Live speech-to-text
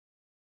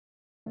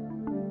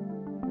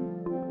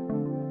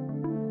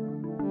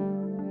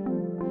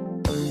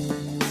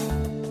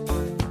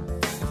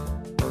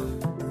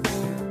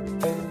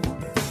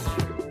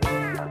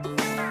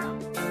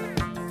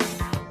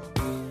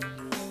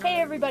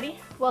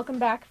Welcome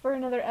back for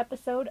another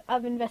episode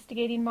of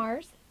Investigating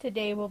Mars.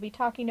 Today we'll be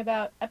talking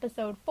about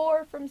episode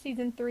 4 from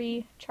season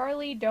 3,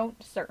 Charlie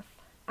Don't Surf.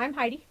 I'm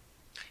Heidi.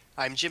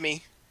 I'm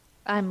Jimmy.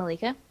 I'm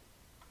Malika.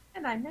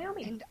 And I'm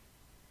Naomi.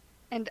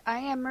 And I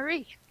am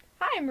Marie.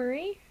 Hi,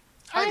 Marie.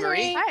 Hi,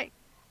 Marie. Hi.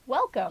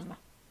 Welcome.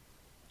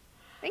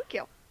 Thank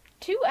you.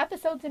 2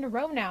 episodes in a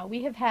row now,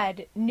 we have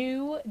had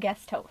new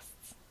guest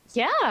hosts.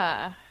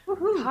 Yeah.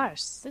 Woohoo.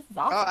 Gosh. This is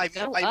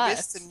awesome. Oh, I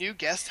missed the new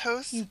guest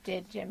host? You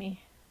did,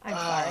 Jimmy. I'm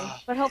sorry.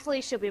 But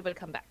hopefully she'll be able to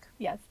come back.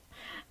 Yes.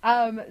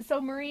 So,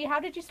 Marie, how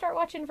did you start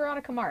watching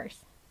Veronica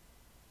Mars?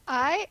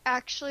 I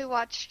actually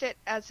watched it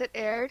as it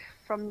aired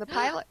from the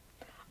pilot.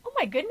 Oh,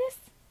 my goodness.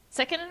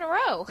 Second in a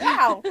row.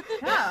 Wow.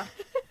 Yeah.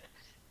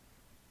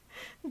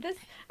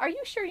 Are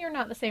you sure you're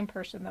not the same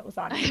person that was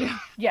on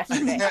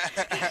yesterday?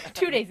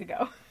 2 days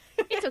ago.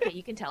 It's okay.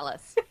 You can tell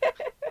us.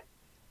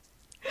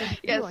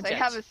 Yes, won't I judge.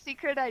 have a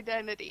secret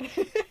identity.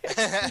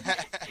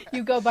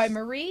 You go by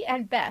Marie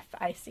and Beth,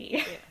 I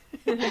see.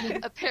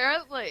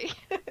 Apparently.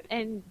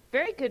 And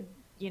very good,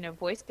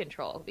 voice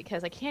control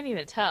because I can't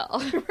even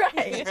tell.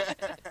 Right.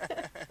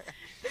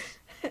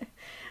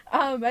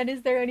 And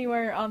is there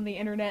anywhere on the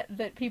internet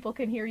that people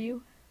can hear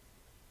you?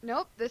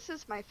 Nope, this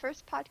is my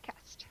first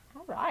podcast.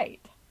 All right.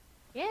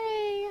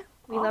 Yay.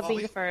 We Oh, love being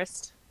we- the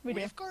first. We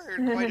do. We've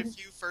garnered quite a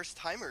few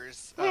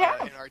first-timers We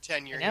have. in our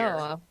tenure I here.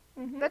 know.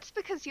 Mhm. That's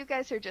because you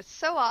guys are just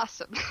so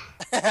awesome.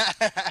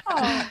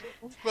 Oh,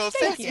 Well,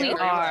 Thank thank you. you We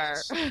very are.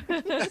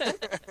 much.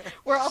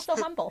 we're also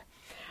humble.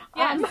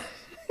 Yes.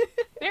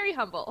 Very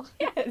humble.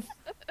 Yes.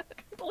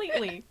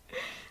 Completely.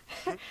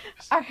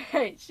 All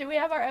right. Should we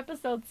have our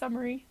episode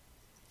summary?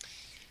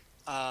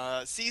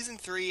 Season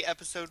 3,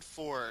 Episode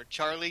 4,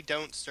 Charlie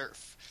Don't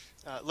Surf.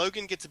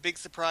 Logan gets a big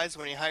surprise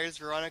when he hires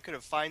Veronica to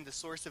find the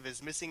source of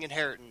his missing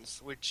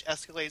inheritance, which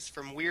escalates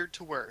from weird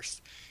to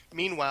worse.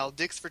 Meanwhile,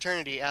 Dick's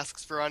fraternity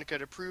asks Veronica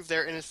to prove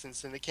their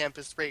innocence in the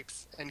campus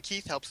rapes, and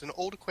Keith helps an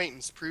old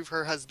acquaintance prove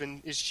her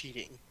husband is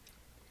cheating.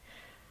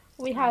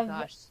 We Oh have my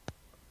gosh.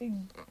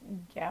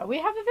 we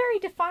have a very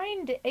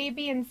defined A,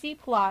 B, and C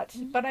plot,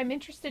 but I'm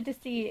interested to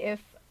see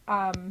if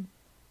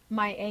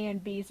my A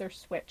and B's are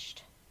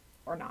switched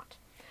or not.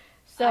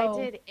 So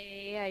I did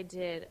A, I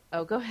did...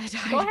 Oh, go ahead.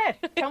 go ahead.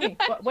 Tell me.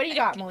 What do you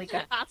got,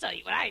 Malika? I'll tell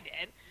you what I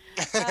did.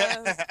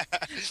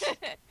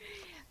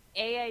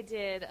 A, I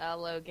did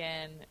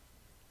Logan.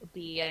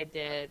 B, I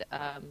did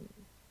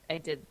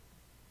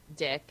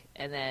Dick,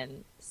 and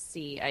then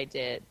C, I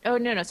did. Oh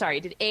no, sorry.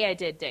 Did A, I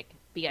did Dick.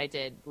 B, I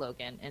did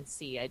Logan, and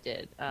C, I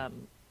did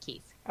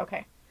Keith.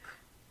 Okay.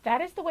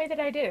 That is the way that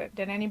I did it.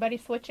 Did anybody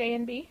switch A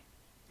and B?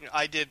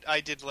 I did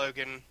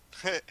Logan.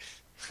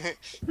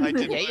 I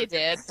did Yeah, Logan. you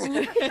did.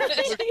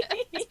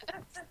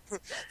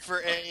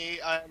 For A,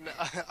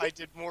 I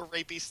did more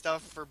rapey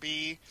stuff for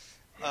B,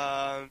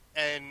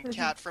 and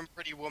Kat from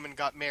Pretty Woman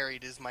Got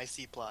Married is my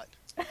C plot.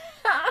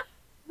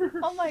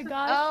 Oh my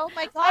gosh. Oh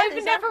my god! I've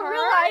is that never her?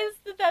 realized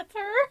that that's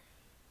her.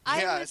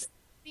 Yes,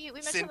 We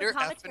mentioned Cinder the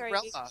F. commentary.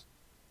 Umbrella.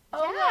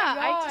 Oh yeah,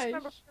 my I just gosh.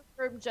 remember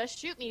her from Just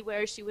Shoot Me,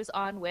 where she was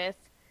on with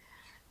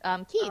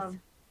Keith.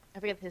 I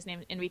forget his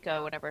name,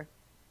 Enrico, whatever.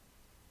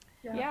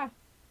 Yeah.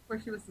 Where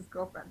she was his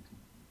girlfriend.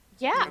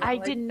 Yeah, Yeah, I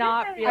like, did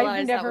not yay.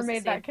 realize I've that never was the made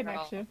same that girl.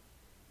 connection.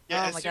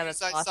 Yeah, Oh as my soon God, as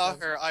that's I saw awesome.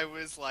 her, I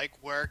was like,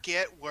 work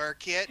it, own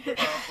it.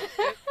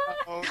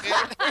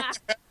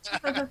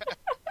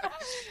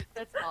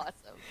 That's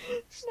awesome.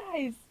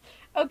 Nice.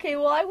 Okay,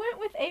 well, I went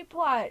with A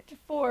plot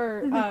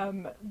for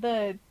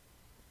the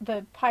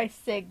Pi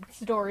Sig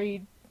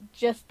story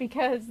just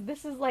because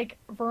this is like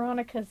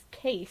Veronica's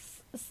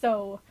case.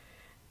 So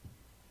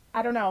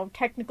I don't know.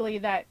 Technically,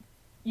 that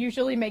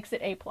usually makes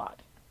it A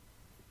plot.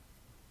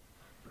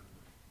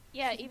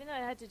 Yeah, even though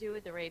it had to do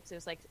with the rapes, it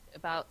was like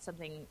about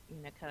something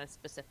kind of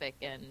specific,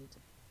 and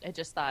I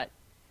just thought,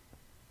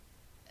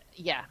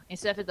 yeah,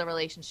 instead of the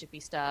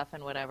relationshipy stuff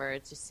and whatever,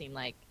 it just seemed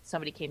like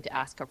somebody came to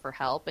ask her for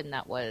help, and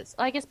that was,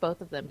 I guess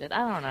both of them did. I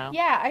don't know.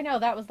 Yeah, I know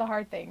that was the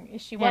hard thing.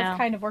 Is she was Yeah.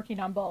 kind of working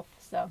on both.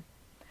 So,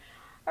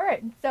 all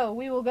right. So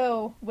we will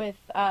go with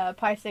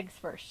Pi Sigs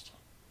first.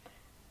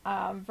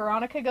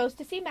 Veronica goes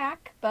to see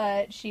Mac,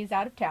 but she's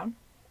out of town,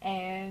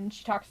 and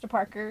she talks to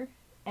Parker,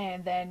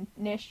 and then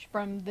Nish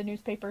from the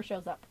newspaper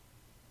shows up.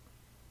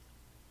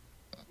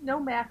 No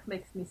Mac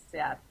makes me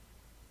sad.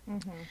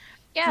 Mm-hmm.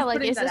 Yeah, Just like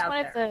putting is that this out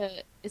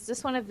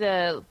one of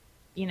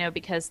the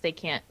because they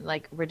can't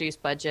like reduce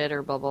budget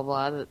or blah blah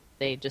blah that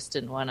they just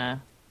didn't want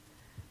to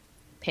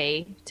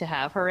pay to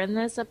have her in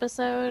this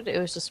episode? It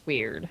was just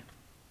weird.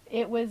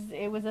 It was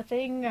a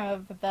thing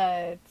of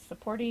the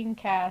supporting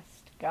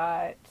cast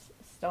got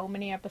so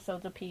many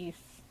episodes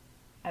apiece,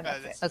 and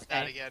that's This it. is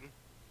that Okay. again.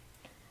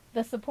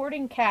 The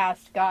supporting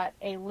cast got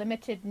a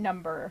limited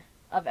number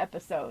of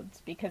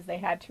episodes because they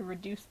had to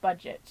reduce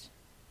budget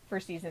for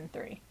season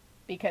 3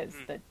 because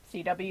the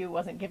CW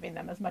wasn't giving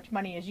them as much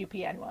money as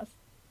UPN was.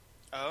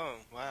 Oh,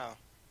 wow.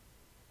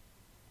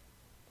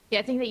 Yeah,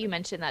 I think that you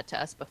mentioned that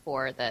to us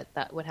before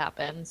that would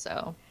happen.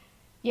 So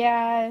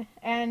Yeah,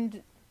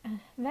 and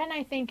then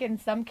I think in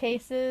some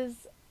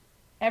cases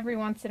every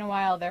once in a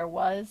while there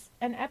was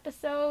an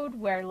episode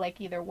where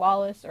like either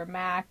Wallace or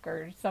Mac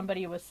or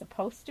somebody was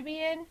supposed to be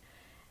in,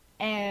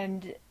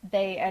 and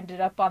they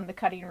ended up on the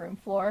cutting room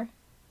floor,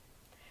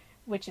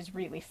 which is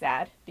really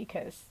sad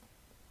because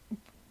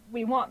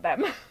we want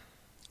them.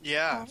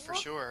 Yeah, for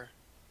sure.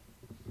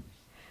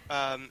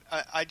 I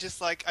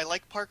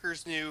like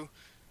Parker's new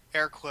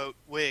air quote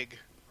wig.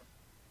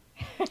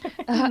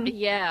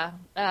 Yeah.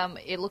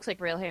 It looks like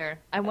real hair.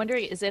 I'm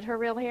wondering, is it her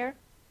real hair?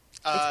 It's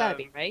gotta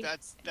be, right?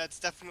 That's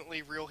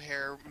definitely real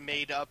hair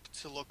made up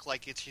to look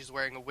like she's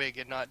wearing a wig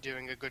and not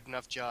doing a good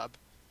enough job.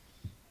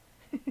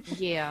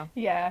 Yeah.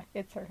 Yeah,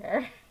 it's her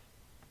hair.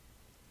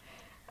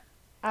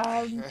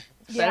 Better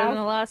than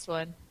the last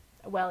one.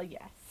 Well,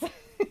 yes.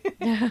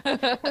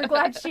 We're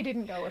glad she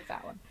didn't go with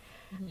that one.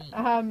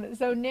 Mm-hmm.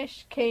 So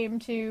Nish came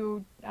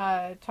to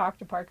talk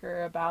to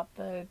Parker about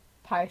the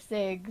Pi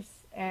Sigs,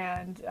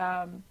 and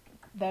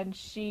then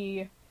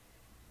she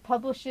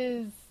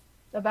publishes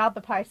about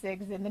the Pi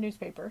Sigs in the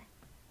newspaper.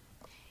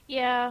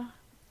 Yeah.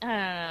 I don't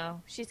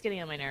know. She's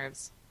getting on my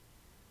nerves.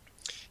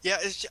 Yeah,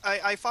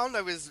 I found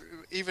I was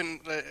even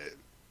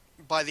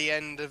by the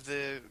end of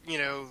the,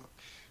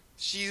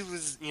 she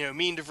was,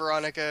 mean to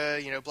Veronica,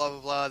 blah, blah,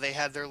 blah. They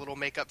had their little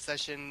makeup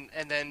session,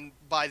 and then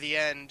by the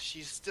end,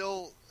 she's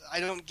still, I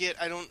don't get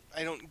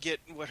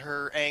what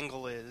her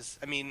angle is.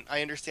 I mean,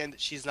 I understand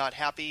that she's not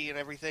happy and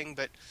everything,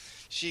 but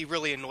she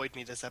really annoyed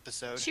me this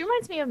episode. She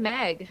reminds me of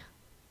Meg.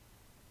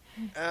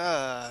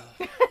 Uh,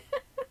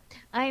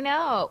 I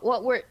know.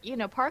 Well,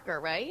 Parker,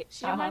 right?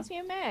 She reminds me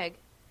of Meg.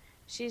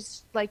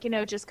 She's like,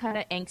 just kind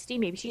of angsty.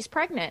 Maybe she's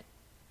pregnant.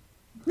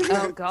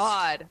 Oh,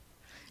 God.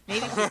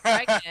 Maybe she's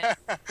pregnant.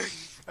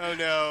 Oh,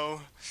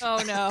 no.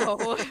 Oh,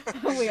 no.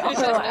 We all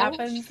know what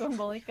happens when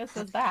Malika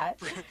says that.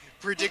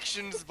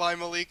 Predictions by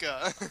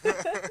Malika.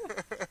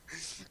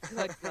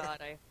 Oh, God,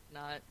 I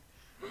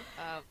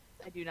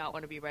do not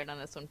want to be right on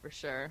this one for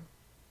sure.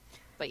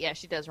 But yeah,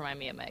 she does remind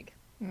me of Meg.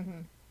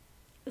 Mm-hmm.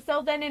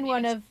 So then in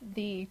one of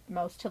the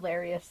most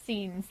hilarious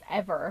scenes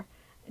ever,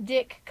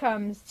 Dick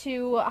comes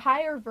to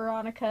hire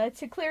Veronica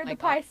to clear the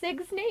Pi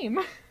Sig's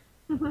name.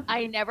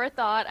 I never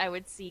thought I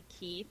would see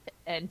Keith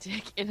and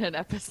Dick in an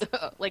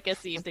episode, like a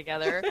scene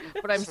together,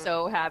 but I'm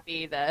so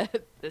happy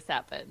that this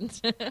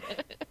happened.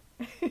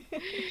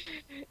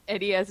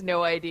 And he has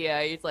no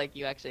idea. He's like,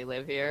 you actually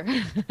live here?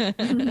 He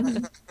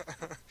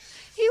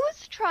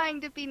was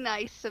trying to be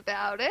nice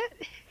about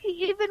it.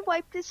 He even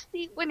wiped his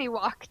feet when he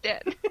walked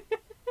in.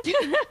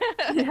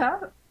 Yeah.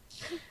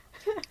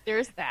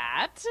 There's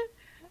that.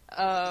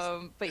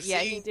 But yeah,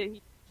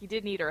 See? he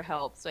did need her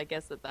help, so I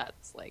guess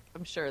that's like,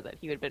 I'm sure that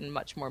he would have been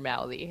much more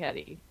mouthy had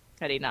he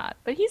not.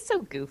 But he's so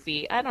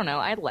goofy. I don't know.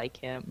 I like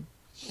him.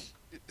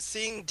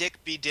 Seeing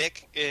Dick be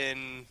Dick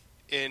in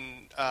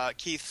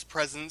Keith's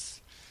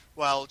presence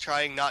while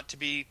trying not to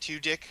be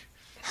too Dick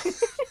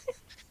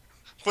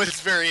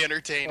was very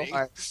entertaining.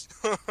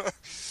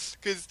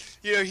 Because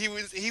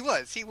he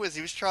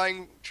was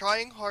trying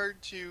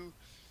hard to.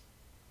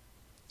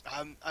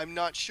 I'm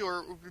not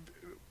sure.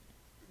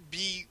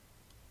 Be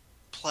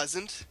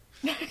pleasant,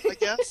 I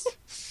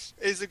guess,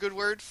 is a good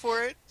word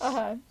for it.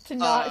 To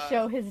not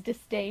show his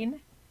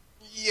disdain.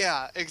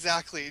 Yeah,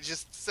 exactly.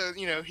 Just so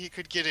he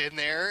could get in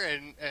there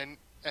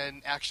and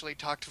actually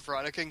talk to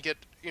Veronica and get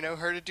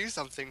her to do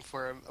something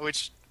for him,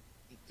 which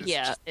is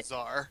just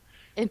bizarre.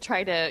 And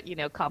try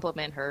to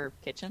compliment her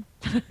kitchen.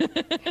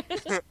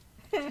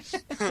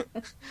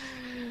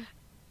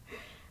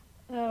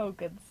 Oh,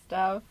 good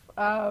stuff.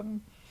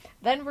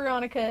 Then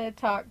Veronica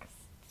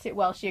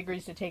she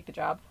agrees to take the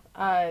job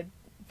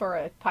for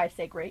a Pi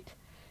Sig rate.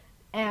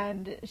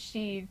 And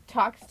she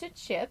talks to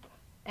Chip,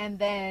 and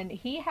then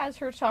he has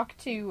her talk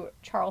to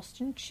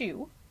Charleston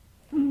Chew,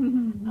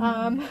 who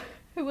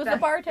was the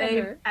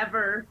bartender.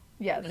 Ever.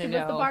 Yes, he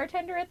was the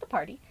bartender at the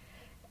party.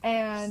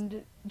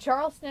 And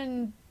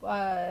Charleston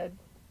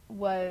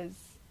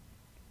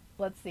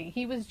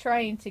he was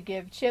trying to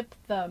give Chip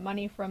the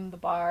money from the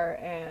bar,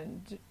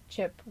 and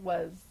Chip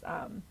was,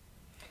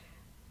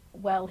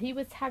 he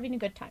was having a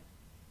good time.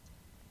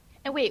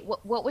 And wait,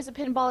 what was a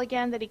pinball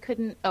again that he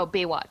couldn't? Oh,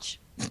 Baywatch.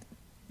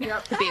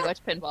 Yep. Baywatch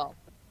pinball.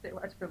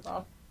 Baywatch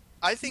football.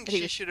 I think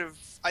she should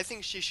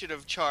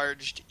have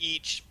charged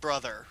each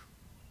brother.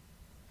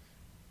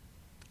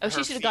 Oh,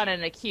 she should have gone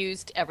and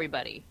accused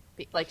everybody,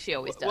 like she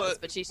always does.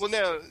 But she's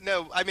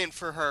no. I meant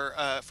for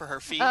her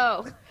fee.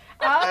 Oh.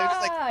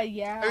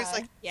 Yeah. I was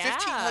like,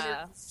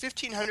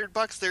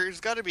 $1,500. There's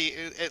got to be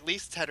at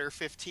least 10 or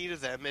 15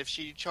 of them. If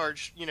she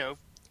charged,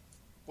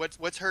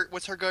 what's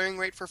her going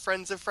rate for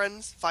friends of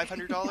friends?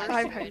 $500.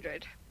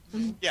 $500.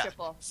 Yeah.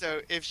 Triple.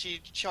 So if she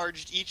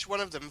charged each one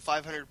of them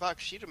 $500,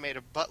 she'd have made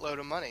a buttload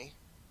of money.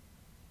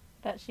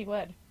 That she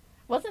would.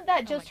 Wasn't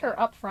that just her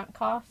upfront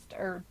cost,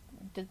 or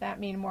did that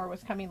mean more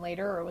was coming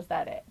later, or was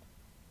that it?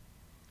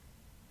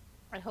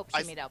 I hope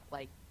she made out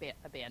like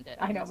a bandit.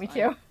 I know, me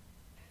too.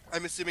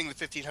 I'm assuming the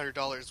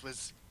 $1,500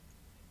 was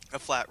a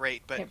flat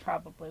rate, but it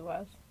probably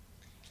was.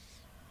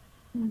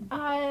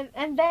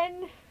 And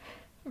then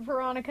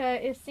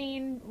Veronica is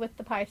seen with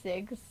the Pi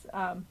Sigs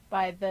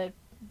by the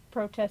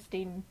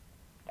protesting.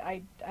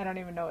 I don't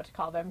even know what to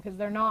call them because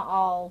they're not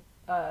all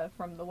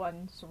from the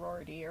one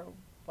sorority or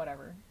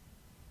whatever.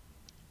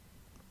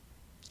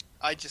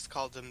 I just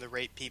called them the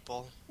rape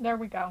people. There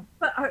we go.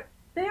 But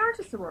they aren't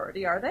a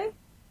sorority, are they?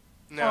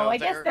 No, I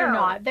guess they're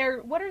No.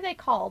 not. What are they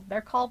called?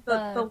 They're called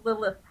The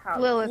Lilith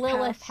House.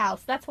 Lilith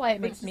House. That's why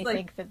it Which makes is me like-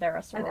 think that they're a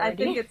And sorority. I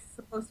think it's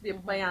supposed to be a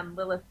play on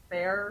Lilith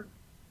Fair.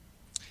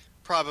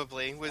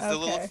 Probably. Was the Okay.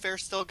 Lilith Fair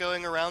still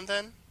going around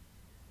then?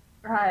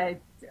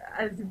 Right.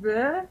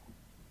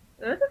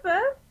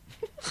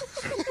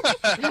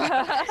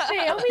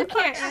 Naomi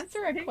can't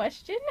answer a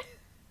question.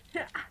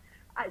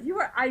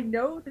 I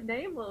know the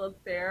name Lilith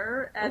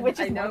Fair, and Which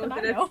is I know more than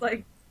that I know. it's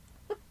like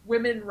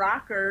women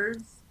rockers,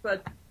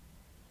 but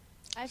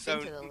I've So,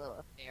 been to the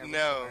Lilith Fair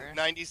No, before.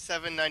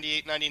 97,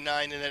 98,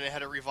 99, and then it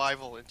had a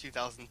revival in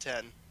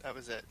 2010. That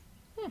was it.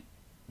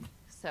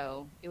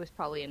 So it was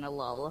probably in a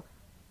lull.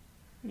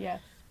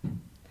 Yes.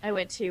 I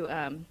went to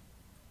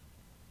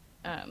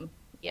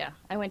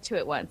I went to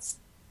it once,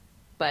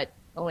 but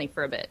only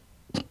for a bit.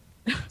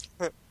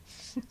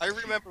 I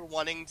remember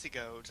wanting to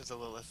go to the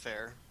Lilith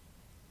Fair,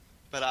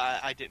 but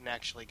I didn't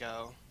actually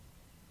go.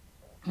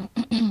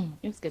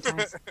 It was good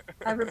times.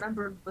 I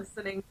remember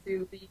listening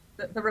to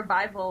the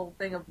revival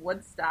thing of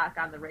Woodstock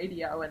on the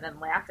radio and then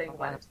laughing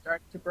when it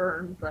started to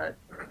burn. But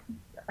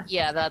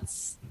Yeah,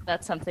 that's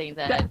something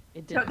that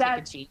it didn't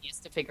that- take a genius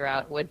to figure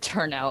out would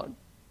turn out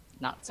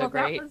not so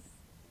well, great.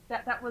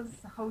 that was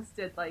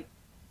hosted like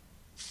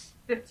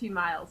 15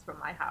 miles from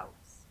my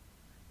house.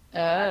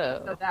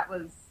 Oh. So that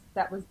was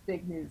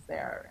big news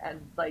there,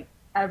 and like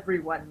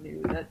everyone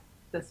knew that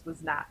this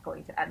was not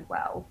going to end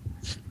well.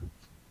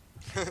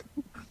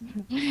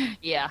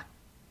 Yeah.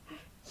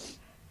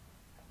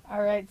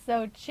 All right.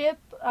 So Chip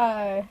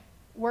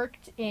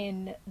worked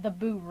in the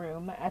boo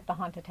room at the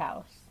haunted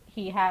house.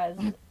 He has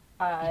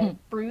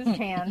bruised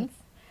hands,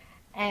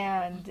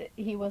 and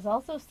he was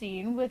also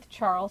seen with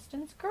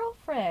Charleston's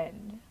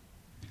girlfriend.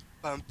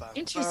 Bum, bum,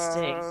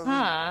 Interesting. bum.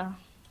 Huh.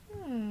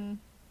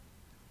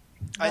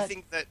 I But-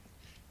 think that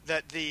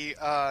the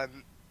I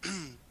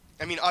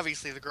mean,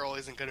 obviously the girl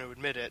isn't going to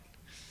admit it,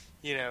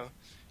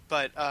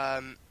 but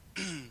I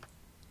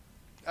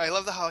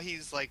love how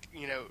he's like,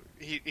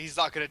 he's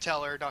not going to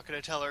tell her,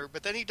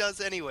 but then he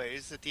does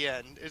anyways at the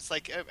end. It's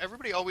like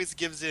everybody always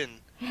gives in.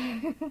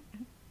 I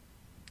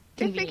figure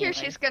Conveniently.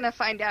 she's gonna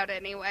find out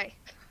anyway.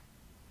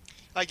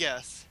 I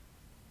guess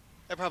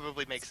that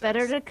probably makes It's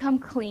better sense. to come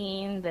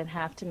clean than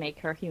have to make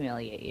her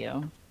humiliate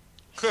you.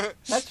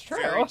 That's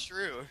true. Very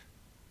true.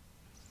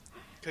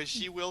 Because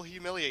she will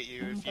humiliate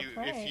you if That's you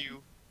right.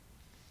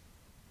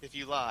 if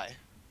you lie.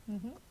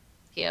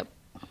 Yep.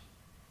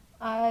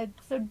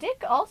 So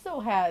Dick also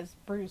has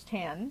bruised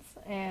hands,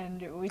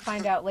 and we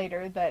find out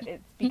later that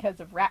it's because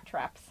of rat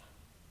traps.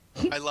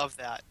 I love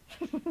that.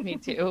 Me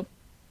too.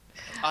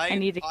 I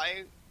need to-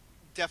 I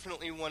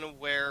definitely want to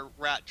wear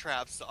rat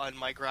traps on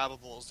my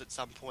grabbables at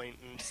some point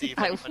and see if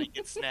I- anybody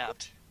gets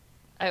snapped.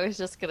 I was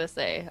just gonna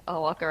say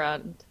I'll walk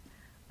around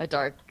a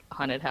dark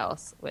haunted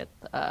house with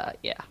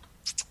yeah.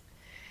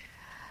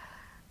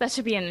 That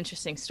should be an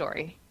interesting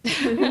story.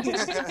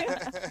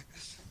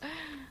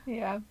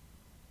 Yeah.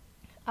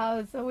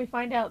 So we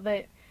find out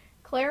that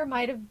Claire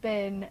might have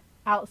been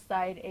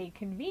outside a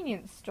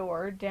convenience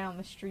store down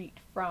the street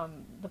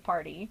from the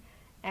party,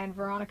 and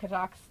Veronica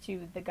talks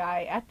to the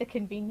guy at the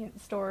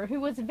convenience store, who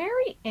was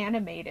very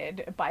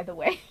animated, by the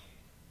way.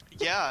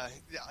 Yeah,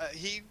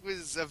 he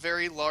was a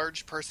very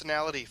large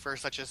personality for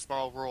such a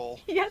small role.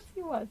 Yes,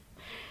 he was.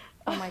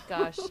 Oh my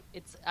gosh,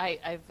 it's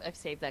I've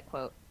saved that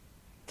quote.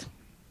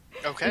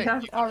 Okay, Yeah.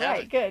 you can All have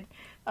right, it. good.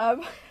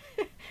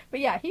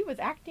 But yeah, he was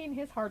acting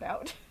his heart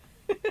out.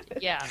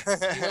 Yeah, a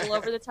little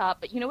over the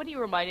top, but you know what he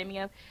reminded me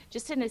of?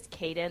 Just in his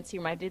cadence, he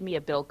reminded me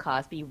of Bill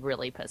Cosby,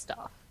 really pissed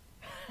off.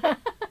 I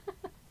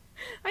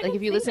Like can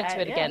if you see listen that,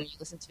 to it yeah. again, you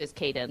listen to his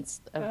cadence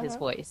of his Uh-huh.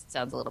 voice. It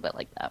sounds a little bit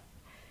like that.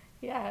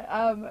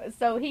 Yeah,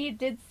 so he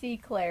did see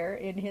Claire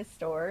in his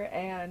store,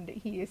 and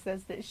he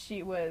says that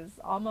she was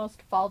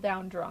almost fall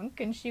down drunk,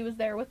 and she was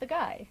there with the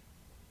guy.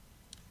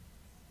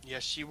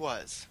 Yes, she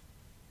was.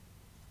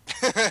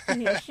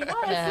 Yes, she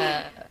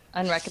was.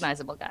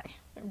 Unrecognizable guy.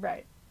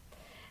 Right.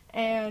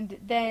 And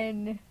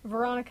then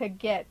Veronica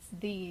gets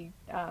the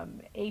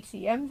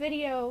ATM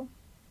video,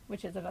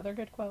 which is another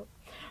good quote.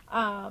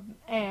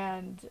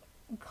 And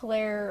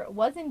Claire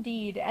was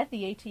indeed at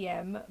the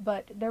ATM,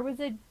 but there was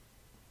an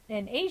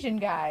Asian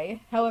guy.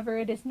 However,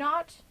 it is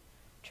not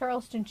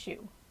Charleston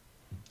Chew.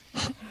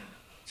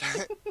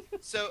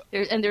 So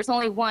There's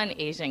only one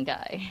Asian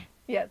guy,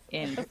 Yes,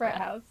 In- the frat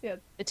house. Yes,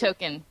 the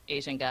token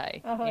Asian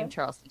guy Uh-huh. named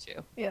Charleston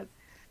Chew. yes.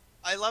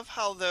 I love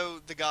how though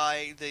the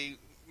guy, the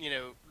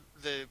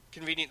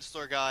convenience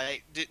store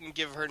guy, didn't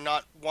give her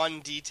not one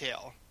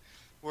detail,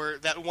 where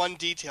that one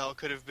detail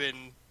could have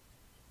been,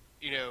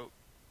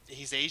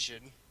 he's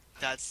Asian.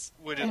 That's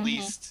would at Mhm.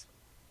 least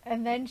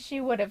And then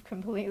she would have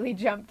completely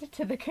jumped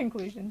to the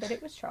conclusion that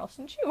it was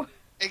Charleston Chew.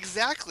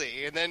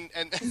 exactly, and then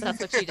So that's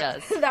what she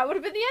does. That would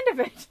have been the end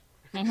of it.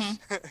 Hmm.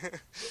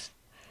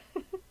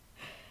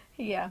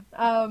 Yeah.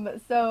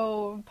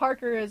 So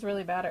Parker is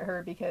really mad at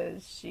her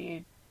because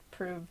she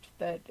proved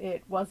that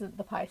it wasn't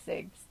the Pie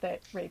Sigs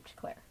that raped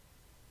Claire.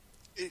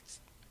 It's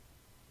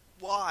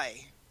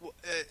why?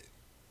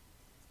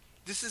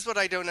 This is what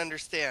I don't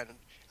understand.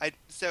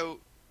 So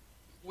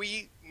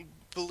we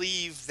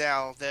believe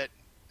now that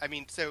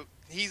so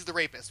he's the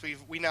rapist.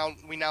 We now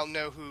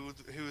know who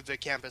the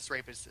campus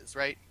rapist is,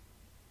 right?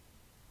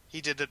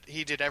 He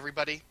did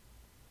everybody.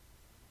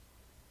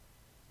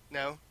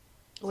 No.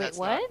 Wait, That's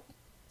what? not-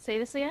 Say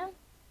this again?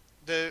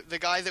 The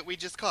guy that we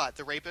just caught,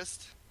 the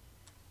rapist,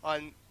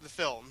 on the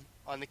film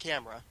on the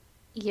camera.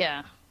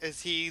 Yeah.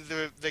 Is he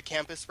the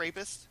campus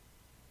rapist?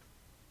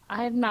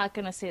 I'm not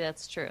going to say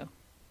that's true.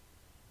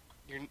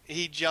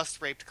 He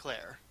just raped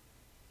Claire.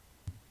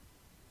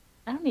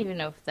 I don't even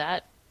know if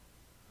that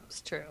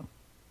is true.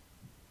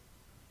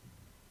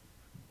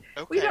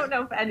 Okay. We don't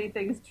know if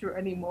anything's true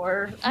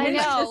anymore. I Maybe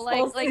know, this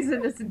whole like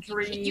season is a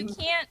dream.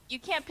 You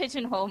can't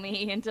pigeonhole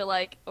me into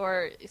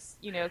or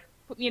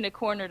put me in a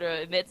corner to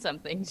admit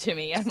something to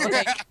me. I'm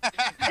like,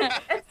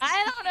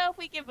 I don't know if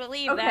we can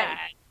believe that.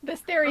 This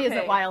theory isn't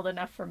Okay. wild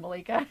enough for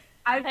Malika.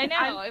 I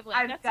know. I've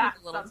that got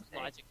seems a little something.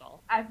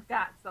 logical. I've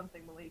got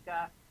something,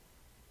 Malika.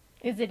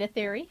 Is it a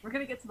theory? We're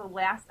gonna get to the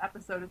last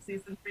episode of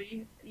season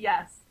 3.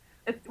 Yes.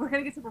 We're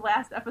gonna get to the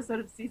last episode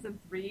of season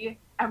 3,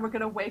 and we're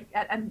gonna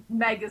and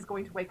Meg is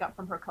going to wake up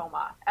from her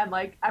coma, and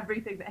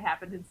everything that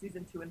happened in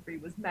season 2 and 3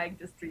 was Meg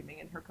just dreaming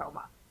in her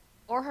coma.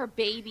 Or her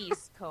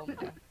baby's coma.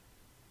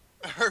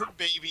 Her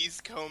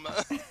baby's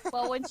coma.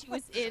 Well, when she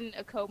was in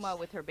a coma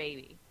with her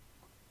baby,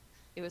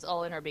 it was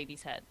all in her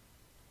baby's head.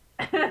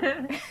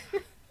 I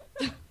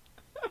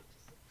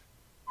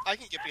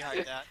can get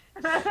behind that.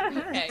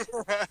 Okay,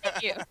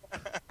 thank you.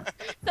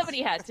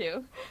 Somebody had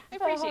to. I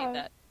appreciate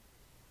that.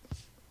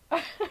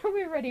 Are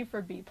we ready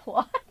for B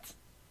plot?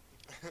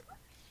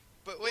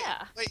 But wait,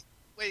 Yeah.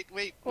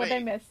 wait. What did I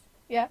miss?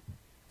 Yeah.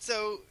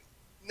 So,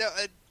 no,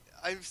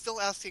 I'm still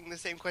asking the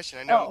same question.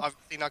 I know I'm Oh.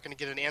 obviously not going to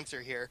get an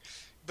answer here,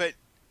 but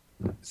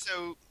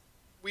so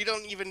we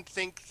don't even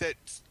think that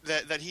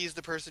he's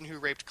the person who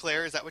raped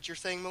Claire. Is that what you're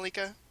saying,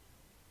 Malika?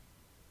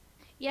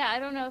 Yeah, I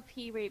don't know if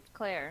he raped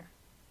Claire.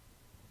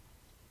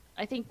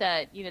 I think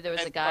that, there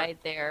was And a guy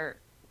there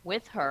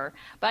with her.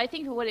 But I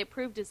think what it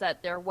proved is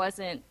that there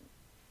wasn't,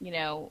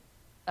 a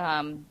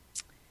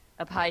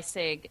Pi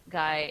Sig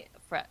guy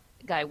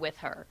with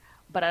her.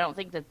 But I don't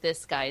think that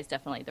this guy is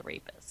definitely the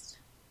rapist.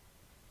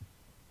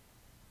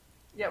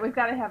 Yeah, we've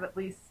got to have at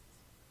least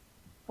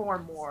 4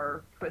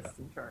 more twists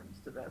and turns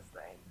to this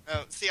thing.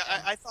 Oh, see,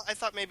 I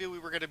thought maybe we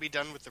were going to be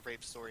done with the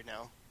rape story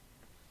now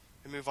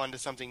and move on to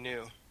something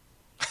new.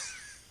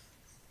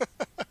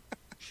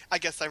 I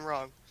guess I'm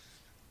wrong.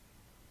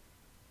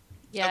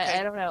 Yeah, Okay.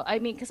 I don't know. I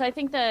mean, because I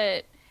think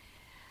that...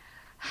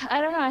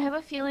 I don't know. I have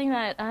a feeling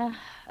that... I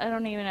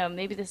don't even know.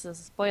 Maybe this is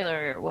a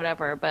spoiler or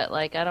whatever, but,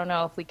 I don't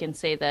know if we can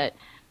say that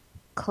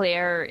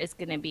Claire is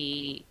going to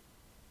be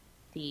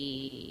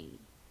the...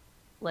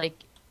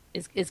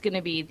 is going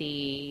to be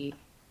the...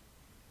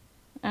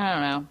 I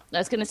don't know. I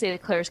was going to say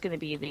that Claire's going to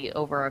be the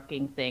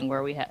overarching thing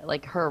where we have,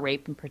 her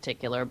rape in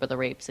particular, but the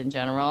rapes in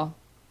general.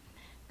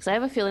 Because I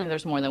have a feeling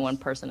there's more than one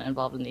person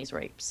involved in these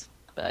rapes,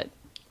 but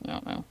I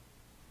don't know.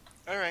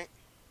 All right.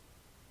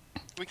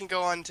 We can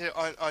go on to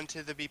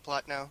the B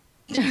plot now.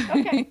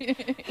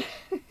 Okay.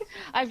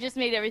 I've just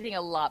made everything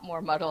a lot more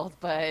muddled,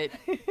 but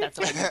that's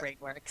the way my brain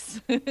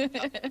works.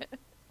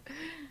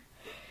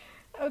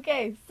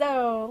 Okay,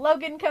 so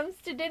Logan comes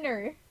to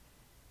dinner.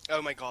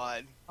 Oh my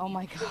god. Oh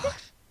my god.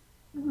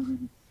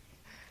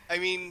 I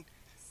mean,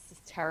 This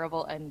is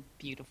terrible and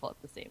beautiful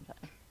at the same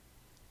time.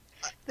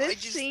 This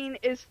scene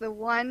is the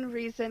one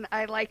reason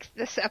I like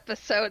this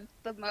episode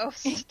the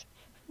most.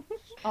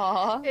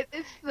 Aw. It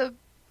is the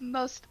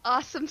most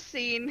awesome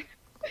scene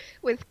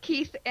with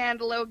Keith and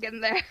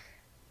Logan there.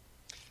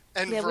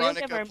 and Yeah, we don't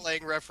Veronica give her-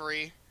 playing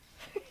referee.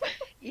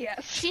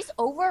 Yes. She's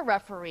over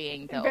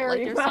refereeing though.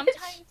 Very there's much.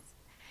 sometimes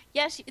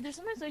there's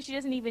sometimes when she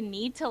doesn't even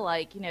need to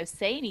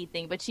say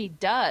anything, but she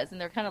does, and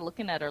they're kind of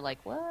looking at her like,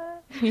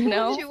 what? She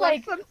It's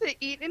wants them to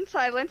eat in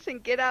silence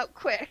and get out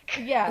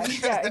quick. Yeah,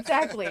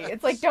 exactly.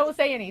 It's like, don't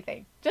say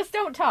anything. Just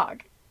don't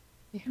talk.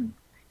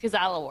 Because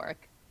that'll work.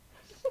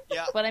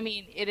 Yeah. But I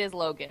mean, it is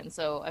Logan,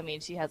 so I mean,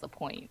 she has a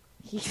point.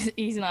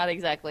 He's not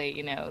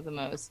exactly, the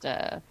most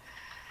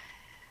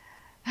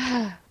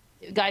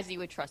guys that you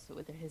would trust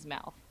with his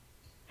mouth.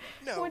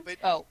 No, but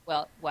Oh,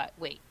 well, what?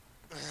 Wait.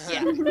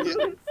 Yeah.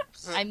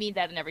 I mean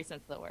that in every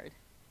sense of the word.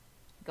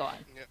 Go on.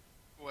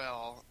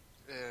 well,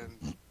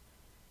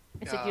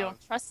 I said you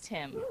don't trust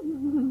him.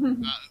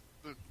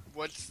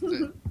 what's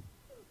the?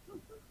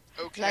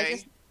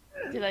 Okay.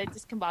 Did I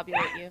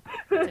discombobulate you?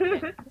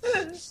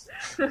 It's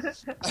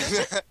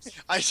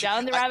okay.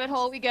 Down the rabbit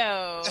hole we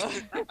go.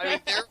 I mean,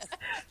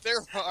 there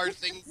are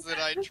things that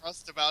I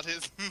trust about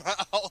his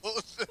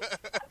mouth,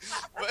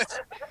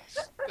 but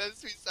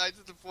that's besides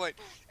the point.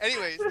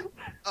 Anyways,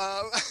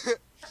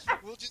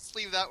 we'll just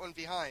leave that one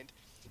behind.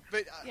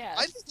 But Yeah.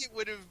 I think it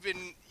would have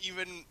been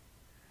even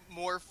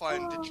more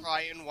fun to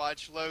try and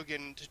watch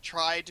Logan to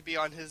try to be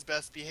on his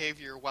best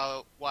behavior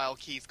while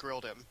Keith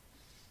grilled him.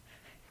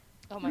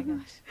 Oh my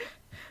gosh.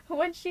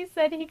 When she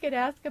said he could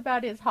ask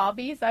about his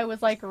hobbies, I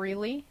was like,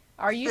 really?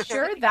 Are you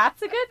sure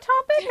that's a good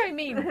topic? I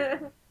mean,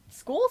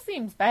 school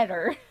seems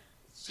better.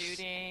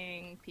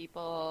 Shooting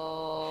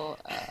people.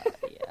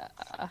 Yeah.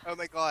 Oh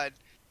my god.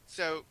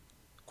 So,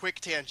 quick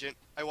tangent.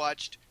 I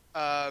watched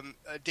a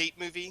date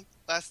movie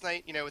last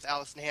night, with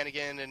Allison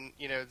Hannigan and,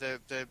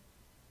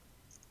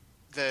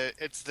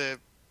 it's the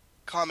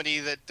comedy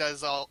that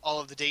does all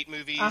of the date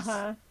movies.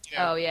 Uh-huh.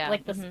 Oh, yeah.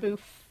 Like the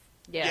spoof.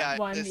 Yeah,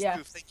 one, the yeah.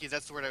 spoof. Thank you.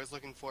 That's the word I was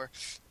looking for.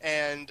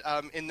 And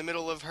in the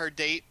middle of her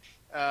date,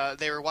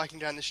 they were walking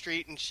down the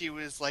street, and she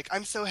was like,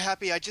 "I'm so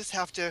happy. I just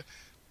have to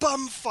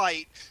bum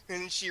fight."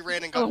 And she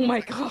ran and got. Oh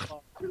my god.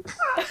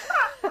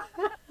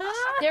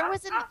 There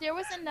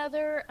was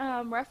another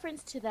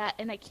reference to that,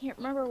 and I can't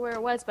remember where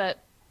it was, but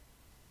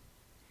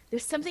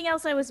there's something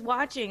else I was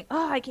watching.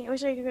 Oh, I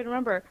wish I could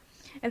remember.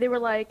 And they were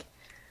like,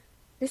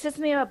 they said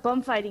something about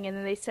bum fighting, and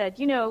then they said,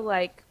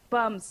 like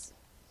bums,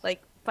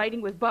 like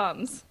fighting with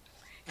bums,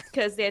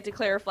 because they had to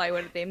clarify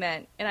what they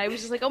meant. And I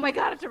was just like, oh my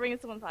god, I have to bring it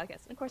to someone's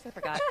podcast. And of course I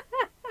forgot.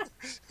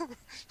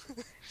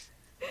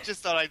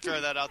 Just thought I'd throw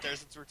that out there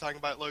since we're talking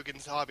about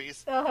Logan's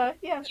hobbies. Uh-huh,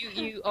 yeah.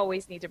 You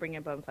always need to bring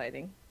in bum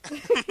fighting.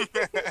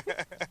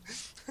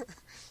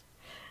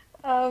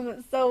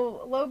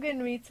 So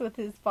Logan meets with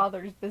his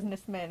father's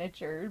business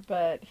manager,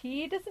 but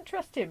he doesn't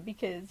trust him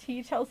because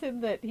he tells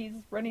him that he's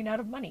running out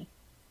of money.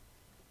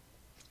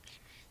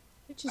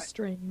 Which is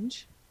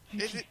strange.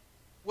 Is it?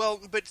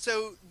 Well, but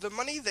so the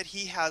money that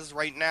he has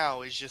right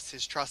now is just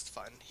his trust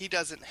fund. He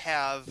doesn't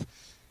have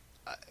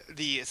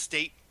the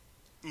estate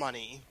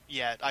money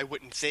yet, I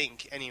wouldn't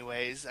think,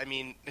 anyways. I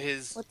mean,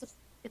 his...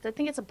 I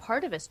think it's a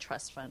part of his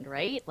trust fund,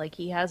 right? Like,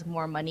 he has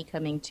more money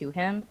coming to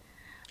him,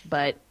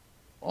 but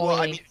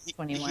only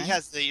 21. He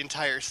has the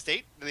entire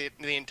estate. The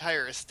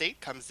entire estate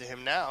comes to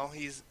him now.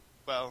 He's,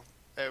 or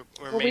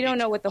maybe we don't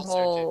know what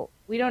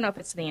we don't know if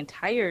it's the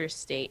entire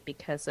estate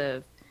because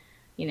of,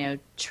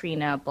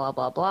 Trina, blah,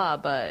 blah, blah,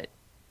 but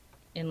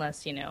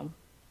unless,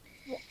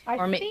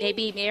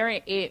 maybe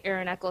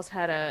Aaron Eccles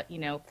had a,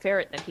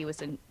 ferret that he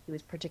was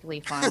particularly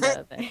fond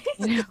of.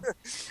 And,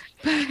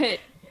 but,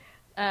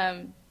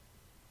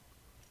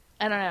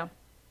 I don't know.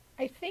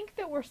 I think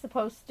that we're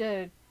supposed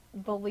to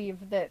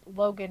believe that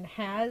Logan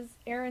has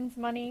Aaron's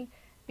money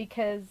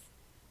because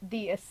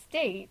the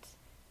estate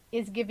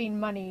is giving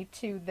money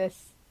to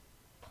this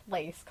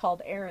place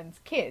called Aaron's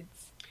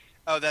Kids.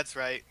 Oh, that's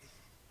right.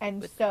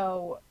 And With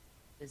so...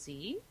 The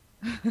Z?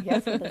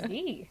 Yes, with a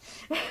Z.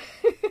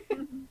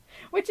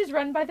 Which is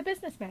run by the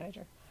business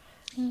manager.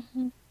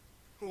 Mm-hmm.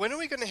 When are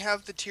we going to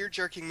have the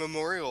tear-jerking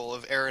memorial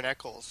of Aaron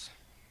Eccles?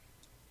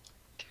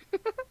 You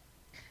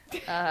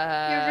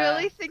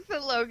really think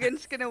that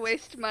Logan's gonna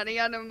waste money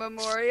on a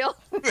memorial?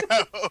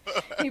 No.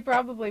 He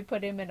probably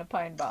put him in a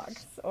pine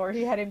box, or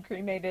he had him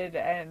cremated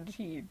and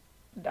he...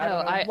 I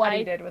don't know what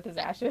he did with his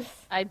ashes.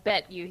 I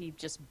bet you he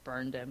just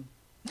burned him.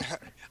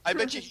 I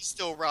bet you he's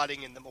still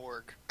rotting in the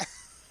morgue.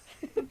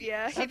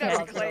 Yeah, he Okay.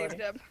 never claimed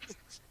him.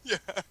 Yeah.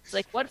 It's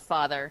like, what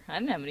father? I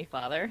didn't have any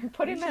father.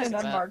 Put him in an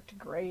unmarked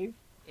grave.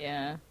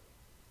 Yeah.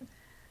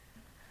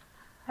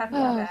 Having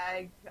a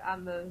bag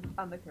on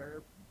the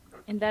curb.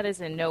 And that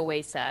is in no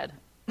way sad.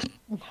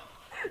 It's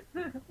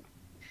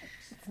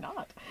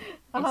not.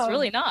 It's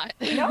really not.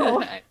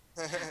 No. I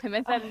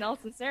meant that in all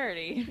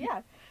sincerity.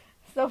 Yeah.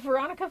 So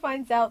Veronica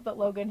finds out that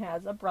Logan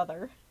has a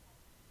brother.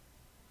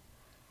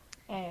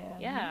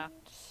 And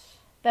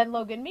then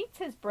Logan meets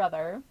his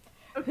brother,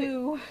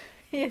 who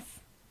is...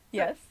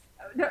 Yes?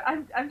 No,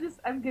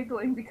 I'm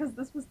giggling because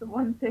this was the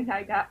one thing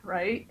I got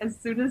right. As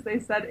soon as they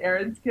said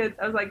Aaron's Kids,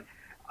 I was like,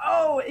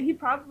 oh, he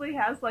probably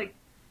has like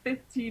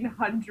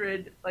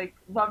 1,500 like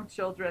love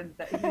children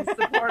that he's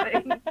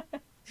supporting.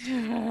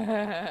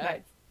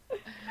 Nice.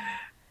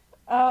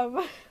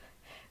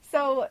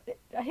 So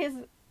his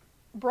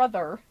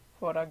brother,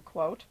 quote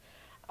unquote,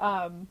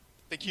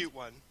 The cute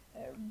one.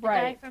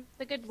 right? The guy from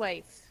The Good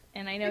Wife,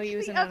 and I know It's he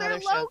was the in other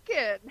another show.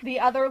 Logan. The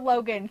other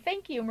Logan.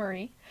 Thank you,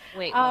 Marie.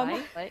 Wait, Um, why?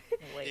 What?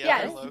 Wait. The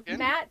Yes, other Logan?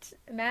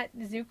 Matt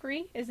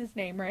Zuckery is his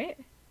name, right?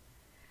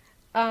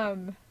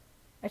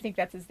 I think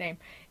that's his name.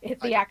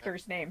 The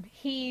actor's name.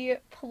 He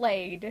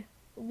played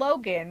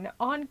Logan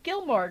on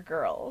Gilmore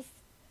Girls.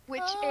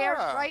 Which aired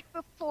right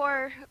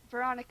before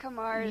Veronica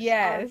Mars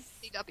Yes.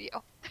 on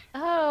CW.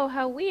 Oh,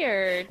 how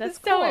weird. That's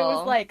so cool. it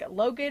was like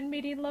Logan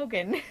meeting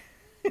Logan.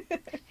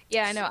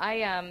 Yeah, I know.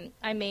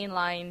 I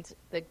mainlined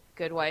The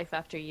Good Wife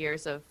after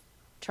years of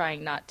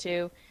trying not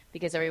to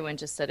because everyone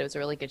just said it was a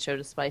really good show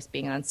despite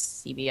being on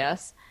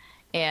CBS.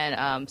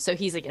 And so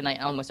he's like in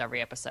like almost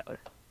every episode.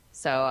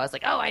 So I was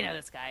like, oh, I know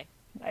this guy.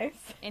 Nice.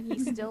 And he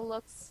still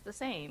looks the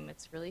same.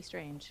 It's really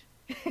strange.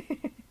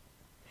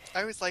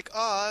 I was like,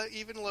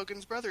 even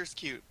Logan's brother's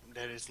cute.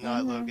 That is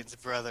not Logan's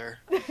brother.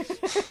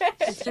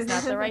 It's just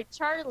not the right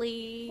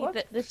Charlie.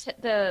 What?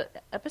 The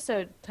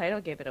episode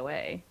title gave it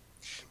away.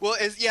 Well,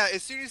 as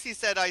soon as he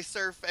said I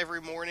surf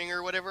every morning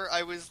or whatever,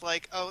 I was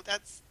like, oh,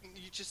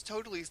 you just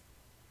totally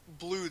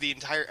blew the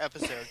entire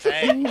episode.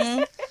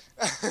 Thanks.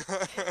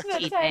 The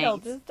Gee, title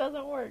thanks. just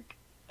doesn't work.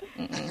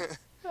 Mm-mm.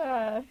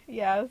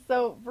 Yeah,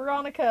 so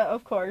Veronica,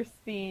 of course,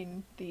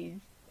 being the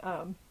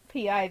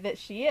PI that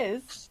she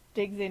is,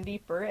 digs in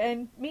deeper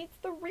and meets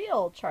the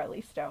real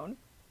Charlie Stone.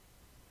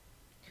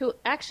 Who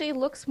actually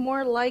looks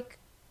more like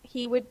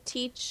he would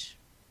teach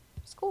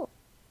school.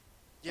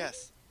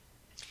 Yes.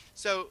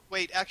 So,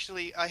 wait,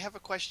 actually, I have a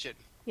question.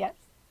 Yes?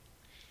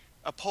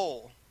 A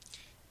poll.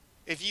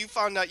 If you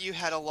found out you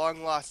had a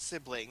long-lost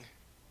sibling,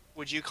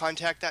 would you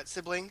contact that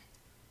sibling?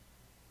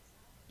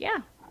 Yeah,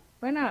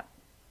 why not?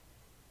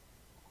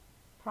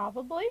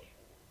 Probably?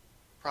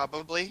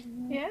 Probably.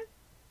 Yeah?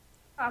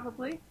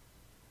 Probably.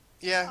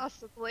 Yeah.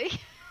 Possibly.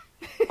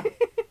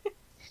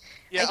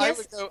 Yeah, I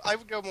guess- I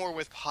would go more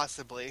with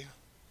possibly.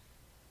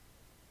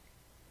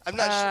 I'm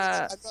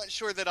not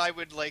sure that I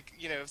would, like,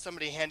 if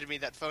somebody handed me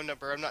that phone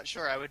number, I'm not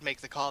sure I would make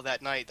the call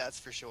that night, that's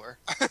for sure.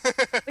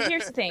 But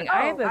here's the thing.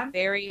 I have a I'm-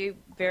 very,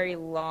 very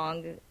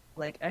long,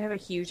 I have a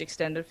huge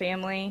extended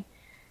family.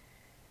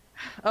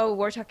 Oh,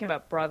 we're talking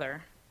about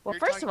brother. Well, You're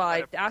first talking of all,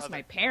 about I'd a ask brother.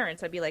 my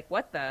parents. I'd be like,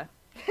 what the?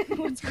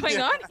 What's going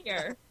on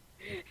here?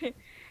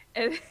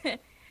 and,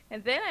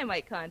 and then I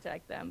might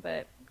contact them.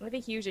 But I have a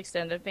huge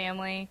extended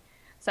family.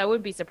 So I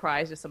wouldn't be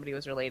surprised if somebody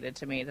was related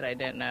to me that I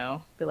didn't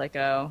know. Be like,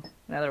 oh,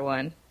 another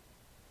one.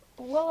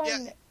 Well, Yeah.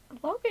 and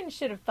Logan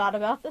should have thought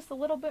about this a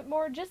little bit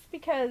more, just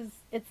because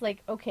it's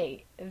like,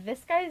 okay,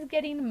 this guy's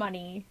getting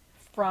money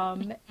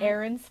from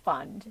Aaron's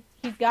fund.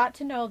 He's got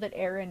to know that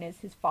Aaron is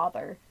his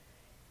father.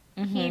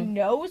 He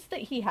knows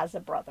that he has a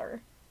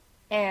brother.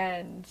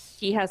 And,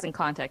 He hasn't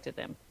contacted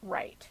them.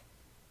 right.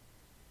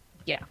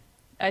 Yeah,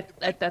 I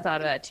thought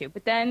of that too.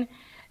 But then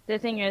the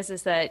thing is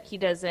that he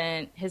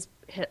doesn't. His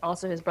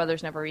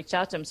brothers never reached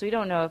out to him, so we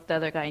don't know if the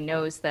other guy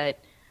knows that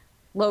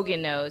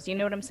Logan knows. You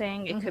know what I'm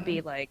saying? It could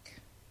be like,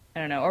 I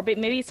don't know, or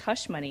maybe it's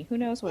hush money. Who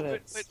knows what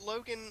it is? But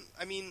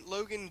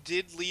Logan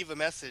did leave a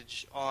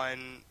message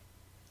on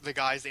the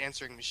guy's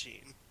answering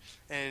machine,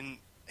 and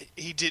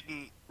he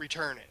didn't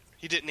return it.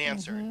 He didn't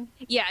answer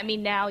it. Yeah, I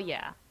mean now,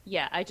 yeah.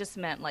 I just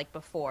meant like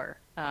before,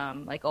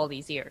 like all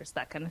these years,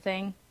 that kind of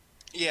thing.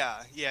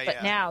 Yeah.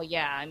 But now,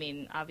 yeah, I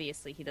mean,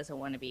 obviously he doesn't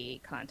want to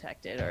be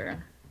contacted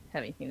or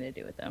have anything to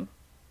do with them.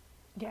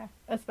 Yeah,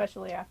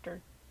 especially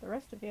after the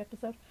rest of the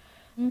episode.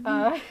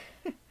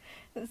 Mm-hmm.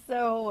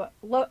 So,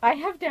 I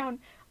have down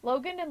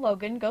Logan and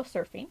Logan go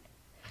surfing.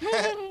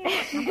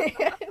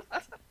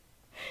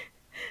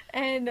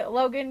 And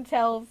Logan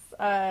tells,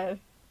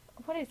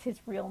 what is his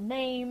real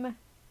name?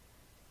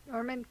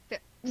 Norman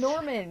Phipps.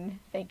 Norman,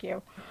 thank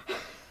you.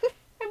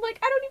 I'm like,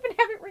 I don't even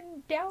have it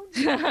written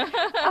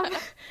down.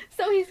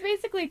 So he's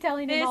basically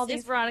telling him all This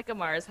these... is Veronica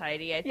Mars,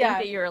 Heidi. I think Yeah,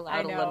 that you're allowed I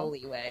a know. little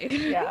leeway.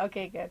 Yeah,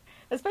 okay, good.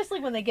 Especially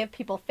when they give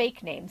people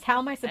fake names. How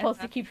am I supposed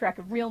to Uh-huh. keep track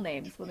of real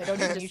names when they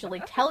don't even usually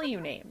tell you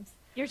names?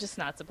 You're just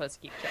not supposed to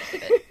keep track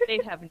of it. They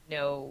have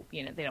no,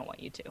 they don't want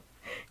you to.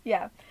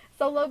 Yeah.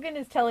 So Logan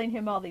is telling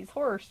him all these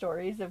horror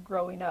stories of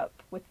growing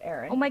up with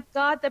Aaron. Oh my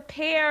god, the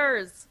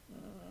pears!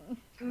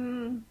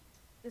 Mm.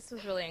 This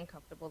was really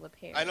uncomfortable, the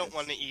pears. I don't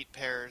want to eat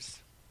pears.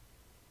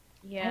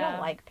 Yeah. I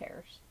don't like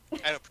pears.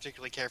 I don't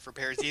particularly care for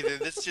pears either.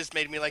 This just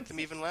made me like them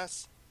even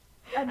less.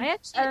 And, I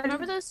actually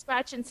remember those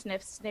scratch and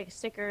sniff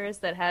stickers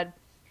that had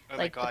Oh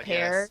like my god, the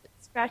pear yes.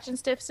 scratch and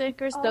sniff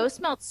stickers. Oh. Those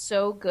smelled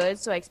so good,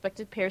 so I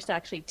expected pears to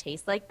actually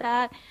taste like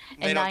that.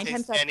 They And don't nine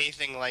taste times out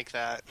anything like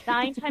that.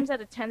 9 times out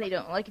of 10 they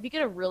don't. Like if you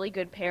get a really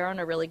good pear on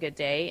a really good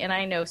day, and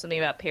I know something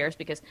about pears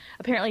because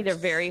apparently they're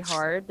very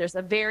hard. There's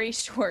a very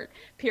short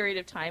period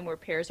of time where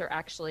pears are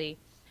actually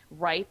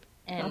ripe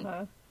and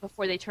Uh-huh.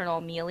 before they turn all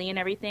mealy and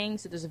everything.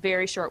 So there's a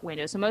very short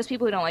window. So most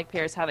people who don't like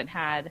pears haven't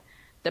had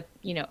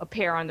a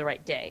pear on the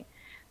right day.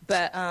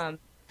 But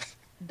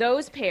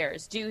those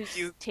pears do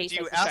taste Do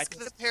you like ask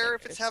scratch the pear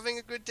if stickers. it's having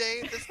a good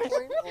day at this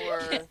point,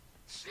 or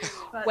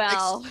but-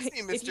 Well,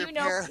 Excuse me, if Mr. you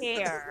know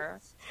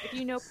Pear.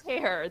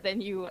 pear,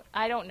 then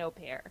I don't know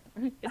pear.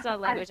 It's not a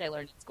language I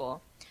learned in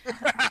school.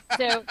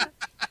 So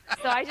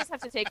I just have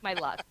to take my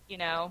luck,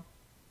 So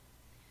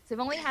I've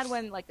only had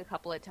one like a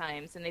couple of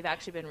times, and they've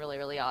actually been really,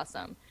 really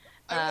awesome.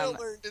 I will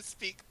learn to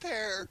speak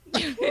pear.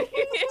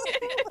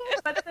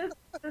 But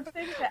the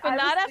thing that But I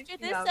not was after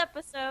thinking this of-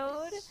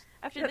 episode.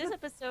 After this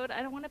episode,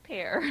 I don't want a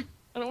pear.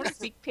 I don't want to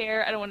speak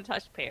pear. I don't want to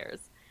touch pears.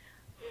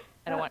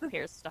 I don't want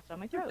pears stuffed on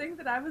my The throat. thing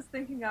that I was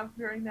thinking of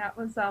during that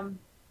was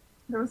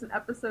there was an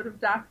episode of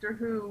Doctor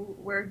Who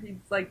where he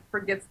like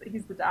forgets that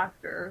he's the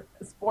Doctor.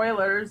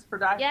 Spoilers for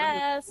Doctor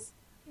Yes.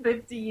 Who.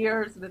 50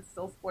 years and it's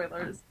still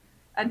spoilers.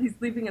 And he's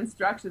leaving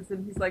instructions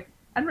and he's like,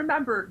 and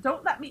remember,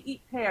 don't let me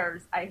eat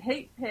pears. I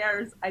hate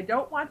pears. I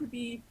don't want to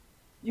be,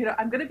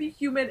 I'm going to be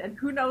human and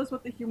who knows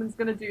what the human's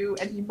going to do.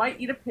 And he might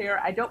eat a pear.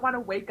 I don't want to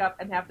wake up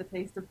and have the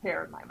taste of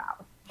pear in my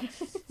mouth.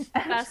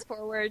 Fast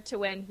forward to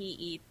when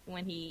he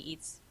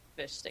eats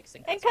fish sticks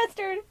and And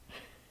custard.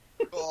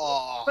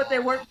 Oh, But they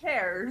weren't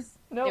pears.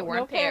 No, They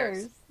weren't no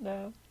pears.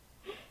 No.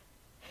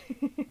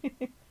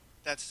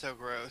 that's so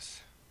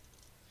gross.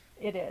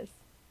 it is.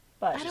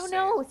 But I don't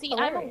know. See, I'm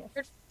a hilarious.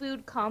 weird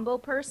food combo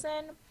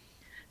person.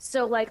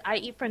 So, like, I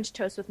eat French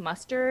toast with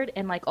mustard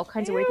and, like, all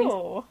kinds of weird things.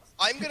 Ew.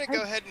 I'm gonna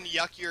go ahead and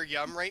yuck your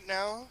yum right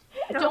now.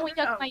 Don't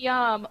yuck my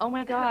yum. Oh,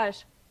 my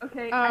gosh.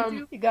 Okay, I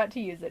do. You got to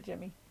use it,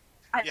 Jimmy.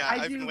 Yeah, I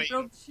I've do been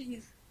waiting.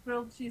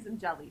 grilled cheese and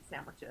jelly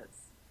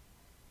sandwiches.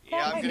 Yeah,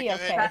 I'm might gonna be go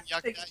okay. ahead and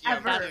yuck Best that thing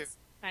yum ever. too. That's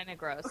kind of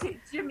gross. Okay,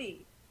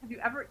 Jimmy, have you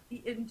ever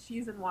eaten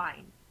cheese and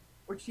wine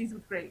or cheese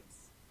with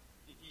grapes?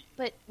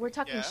 But we're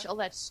talking Yeah. all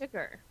that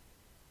sugar.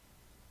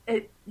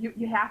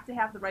 You have to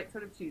have the right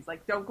sort of cheese.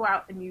 Like, don't go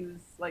out and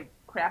use like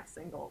Kraft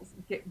singles.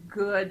 Get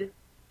good,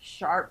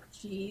 sharp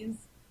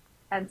cheese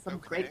and some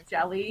Okay. grape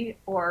jelly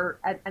or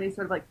any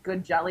sort of like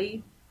good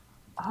jelly.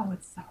 Oh,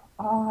 it's so.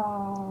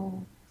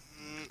 Oh.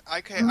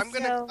 Okay, And I'm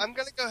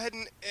gonna go ahead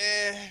and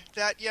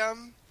that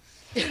yum.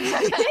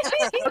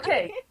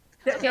 Okay.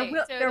 There Okay,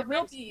 will so there the will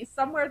French- be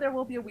somewhere. There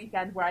will be a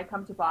weekend where I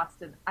come to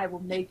Boston. I will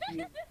make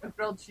you a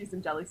grilled cheese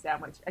and jelly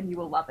sandwich, and you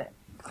will love it.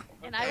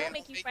 And I Okay, will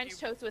make you French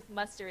toast with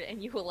mustard,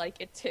 and you will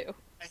like it too.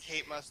 I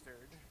hate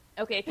mustard.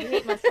 Okay, if you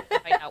hate mustard,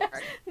 it might not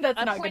work. That's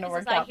My not point going to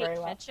is work I out hate very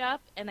well.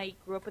 ketchup, and I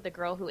grew up with a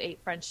girl who ate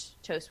French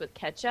toast with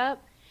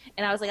ketchup,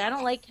 and I was like, I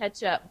don't like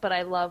ketchup, but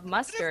I love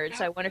mustard,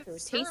 so I wonder if it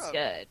would taste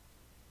Syrup.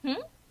 good.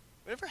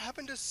 Whatever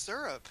happened to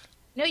syrup?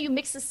 No, you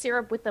mix the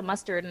syrup with the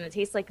mustard, and it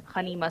tastes like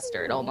honey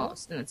mustard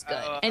almost, and it's good.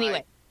 Oh,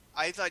 Anyway,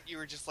 I thought you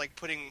were just like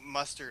putting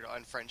mustard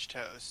on French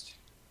toast.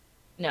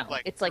 no,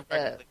 Like it's like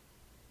directly.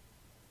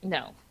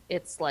 no,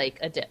 it's like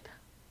a dip.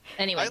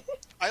 Anyway,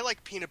 I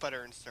like peanut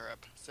butter and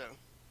syrup.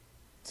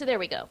 So there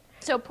we go.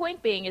 So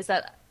point being is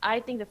that I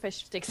think the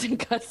fish sticks in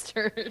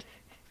custard,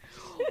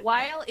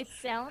 while it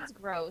sounds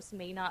gross,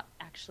 may not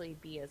actually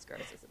be as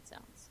gross as it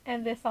sounds.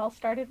 And this all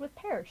started with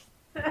pears.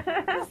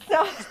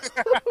 So,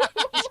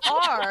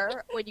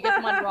 Or when you get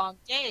them on wrong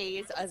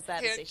days, as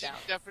bad as they Tangent sound.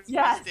 definitely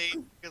Yes.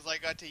 stayed because I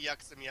got to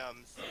yuck some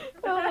yums.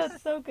 oh,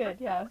 that's so good.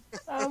 Yeah.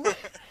 All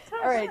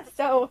right.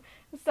 So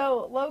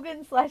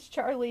Logan /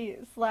 Charlie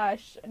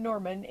 /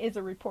 Norman is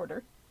a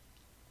reporter.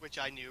 Which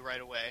I knew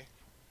right away.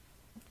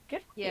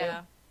 Good. For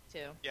Yeah,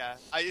 too. Yeah,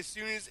 as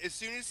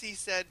soon as he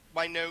said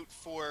my note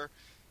for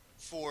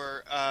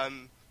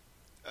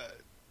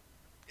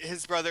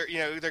his brother, you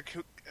know,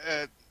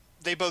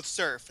 they both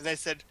surf, and I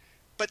said,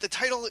 but the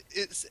title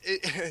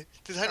the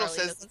title Charlie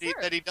says doesn't surf.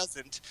 that he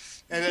doesn't,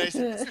 and then I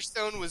said Mr.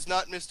 Stone was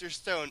not Mr.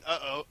 Stone.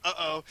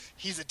 Uh-oh,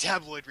 he's a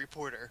tabloid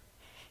reporter.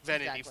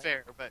 Vanity Exactly.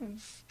 Fair, but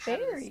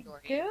Very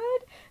story.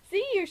 good.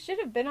 See, you should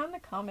have been on the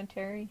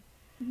commentary.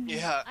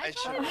 yeah, I I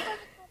thought should. it was on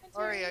the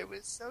Sorry, commentary. I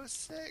was so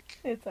sick.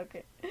 It's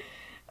okay.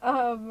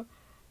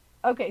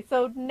 Okay,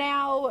 so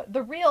now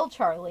the real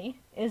Charlie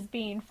is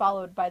being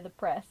followed by the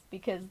press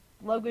because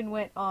Logan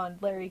went on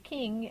Larry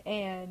King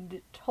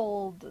and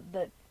told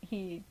that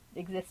he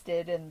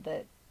existed and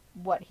that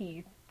what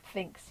he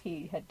thinks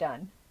he had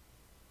done.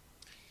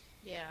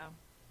 Yeah.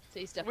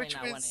 So he's definitely Which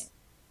not was,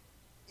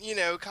 one. you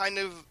know, kind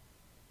of.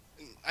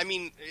 I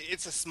mean,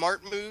 it's a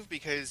smart move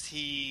because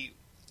he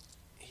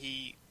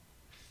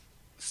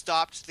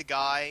stopped the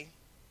guy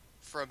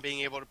from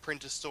being able to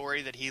print a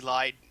story that he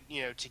lied,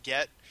 you know, to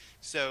get.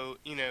 So,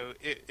 you know,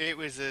 it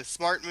was a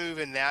smart move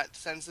in that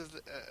sense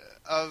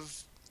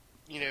of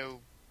you know,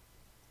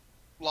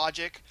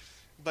 logic.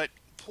 But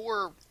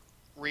poor,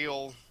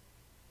 real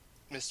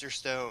Mr.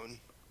 Stone.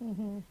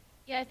 Mm-hmm.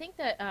 Yeah, I think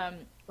that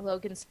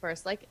Logan's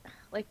first, like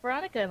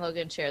Veronica and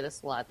Logan share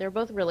this a lot. They're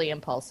both really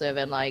impulsive,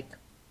 and like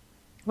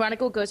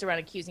Veronica goes around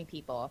accusing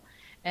people,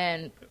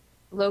 and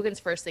Logan's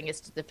first thing is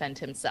to defend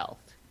himself.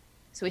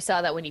 So we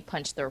saw that when he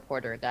punched the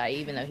reporter guy,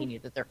 even though he knew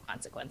that there were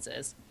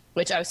consequences,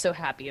 which I was so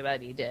happy about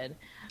he did.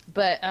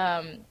 But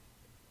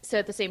so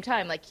at the same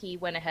time, like he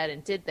went ahead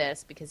and did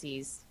this because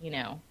he's, you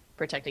know,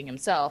 protecting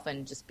himself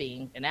and just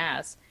being an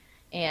ass,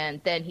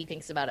 and then he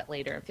thinks about it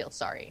later and feels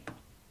sorry.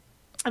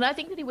 And I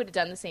think that he would have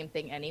done the same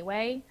thing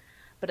anyway,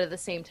 but at the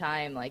same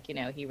time, like, you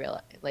know, I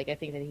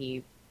think that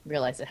he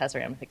realized it has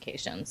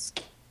ramifications.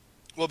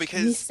 Well, He's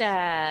because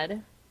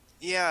sad.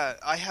 yeah,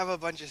 I have a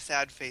bunch of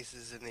sad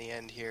faces in the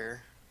end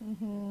here.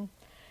 Mm-hmm.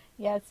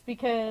 Yeah, it's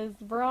because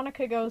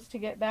Veronica goes to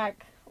get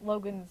back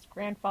Logan's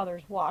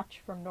grandfather's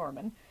watch from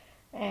Norman,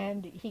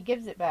 and he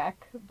gives it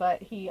back, but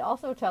he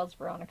also tells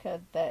Veronica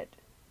that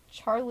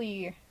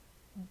Charlie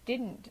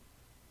didn't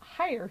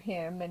hire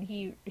him, and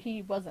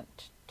he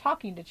wasn't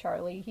talking to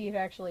Charlie. He had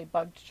actually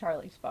bugged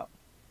Charlie's phone.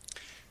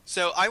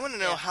 So I want to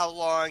know Yeah. how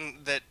long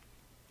that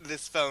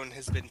this phone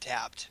has been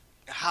tapped.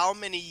 How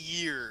many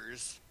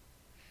years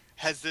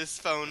has this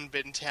phone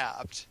been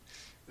tapped?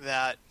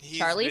 That he's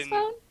Charlie's been...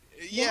 phone?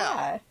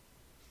 Yeah.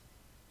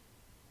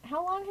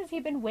 How long has he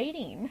been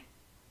waiting?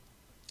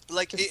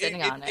 Like Just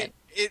sitting on it.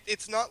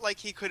 It's not like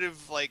he could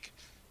have like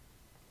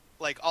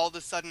all of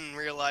a sudden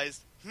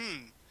realized,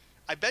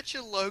 I bet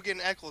you Logan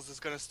Eccles is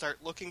going to start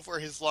looking for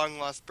his long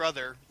lost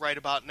brother right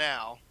about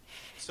now.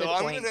 So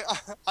Good point.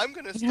 I'm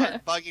gonna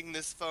start bugging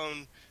this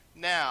phone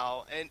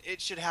now, and it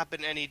should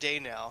happen any day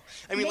now.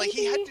 I mean, like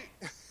he had Maybe.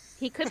 to.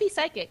 He could be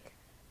psychic.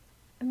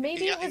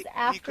 Maybe Yeah, it was he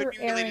after could be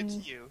related Aaron to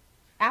you.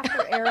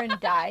 after Aaron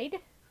died.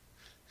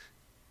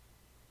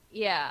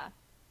 Yeah.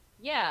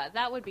 Yeah,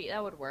 that would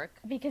work.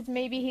 Because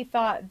maybe he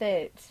thought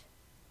that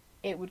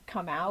it would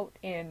come out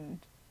in...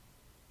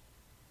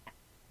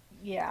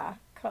 Yeah.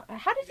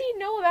 How did he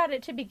know about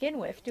it to begin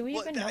with? Do we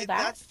even know that?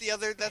 That's the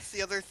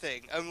other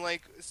thing. I'm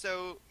like,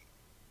 so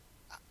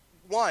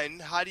one,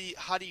 how do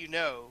you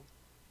know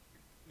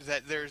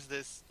that there's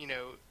this,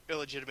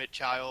 illegitimate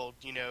child,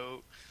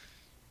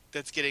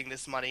 that's getting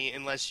this money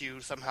unless you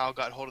somehow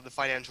got hold of the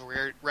financial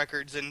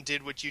records and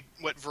did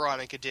what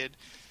Veronica did.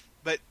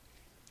 But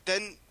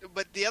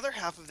the other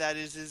half of that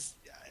is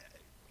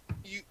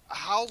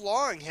how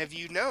long have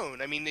you known?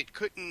 I mean,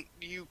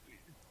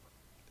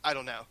 I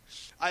don't know.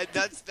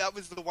 That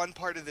was the one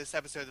part of this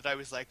episode that I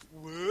was like,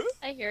 what?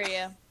 I hear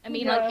you. I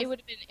mean, Yeah. like it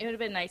would have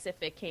been nice if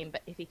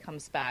he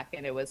comes back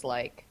and it was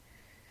like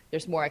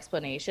there's more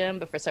explanation,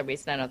 but for some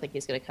reason I don't think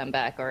he's going to come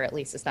back, or at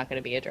least it's not going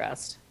to be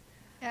addressed.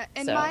 Yeah,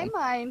 in So- my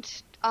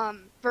mind,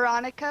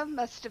 Veronica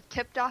must have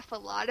tipped off a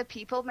lot of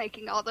people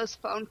making all those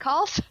phone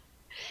calls.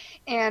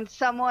 And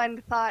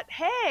someone thought,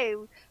 hey,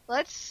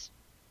 let's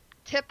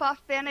tip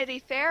off Vanity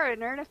Fair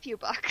and earn a few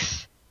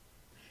bucks.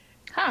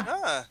 Huh.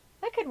 Huh.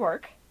 That could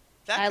work.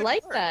 I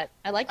like work. that.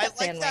 I like that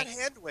fan that wave.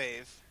 hand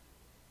wave.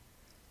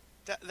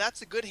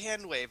 That's a good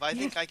hand wave. I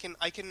think I can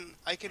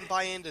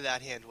buy into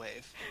that hand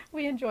wave.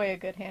 We enjoy a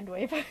good hand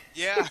wave.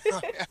 Yeah.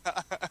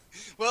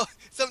 Well,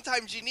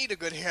 sometimes you need a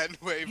good hand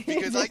wave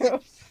because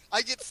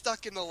I get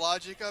stuck in the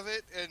logic of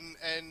it,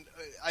 and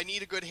I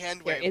need a good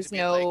hand There wave. is to be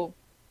no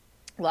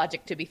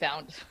logic to be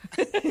found.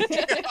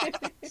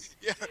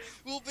 Yeah.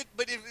 Well,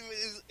 but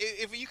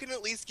if you can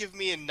at least give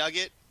me a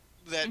nugget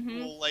that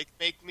will like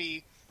make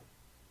me,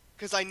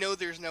 because I know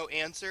there's no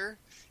answer.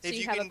 So If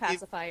you you have a can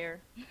pacifier.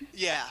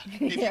 Yeah.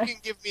 If Yeah. you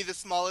can give me the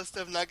smallest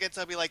of nuggets,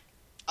 I'll be like,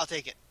 I'll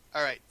take it.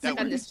 All right. Suck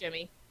That on works. this,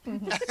 Jimmy.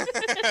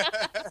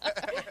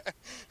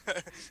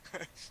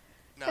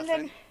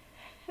 Nothing.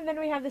 And then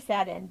we have the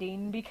sad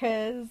ending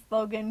because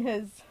Logan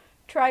has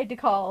tried to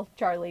call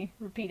Charlie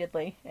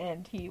repeatedly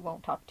and he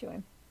won't talk to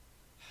him.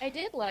 I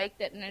did like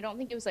that, and I don't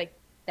think it was like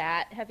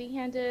that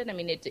heavy-handed. I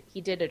mean,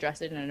 he did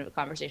address it in a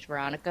conversation with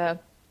Veronica.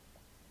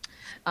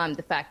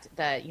 The fact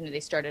that they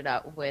started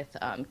out with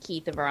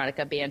Keith and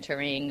Veronica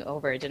bantering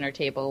over a dinner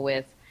table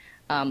with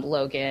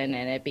Logan,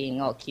 and it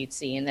being all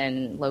cutesy, and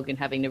then Logan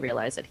having to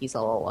realize that he's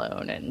all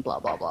alone and blah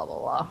blah blah blah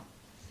blah.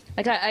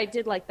 Like I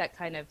did like that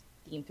kind of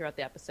theme throughout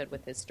the episode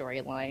with his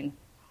storyline,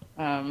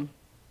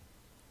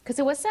 because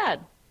it was sad,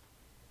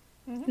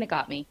 and it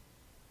got me.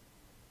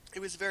 It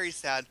was very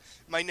sad.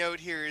 My note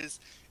here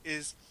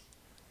is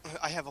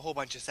I have a whole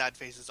bunch of sad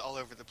faces all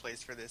over the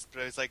place for this,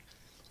 but I was like,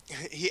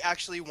 he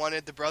actually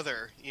wanted the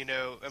brother,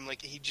 I'm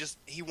like,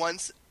 he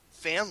wants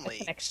family.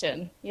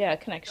 Connection. Yeah,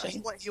 connection.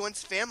 He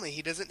wants family.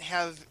 He doesn't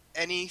have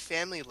any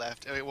family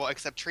left. I mean, well,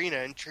 except Trina,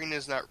 and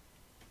Trina's not,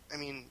 I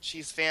mean,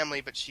 she's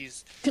family, but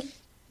she's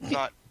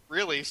not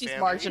really She's family.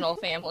 marginal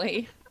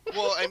family.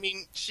 Well, I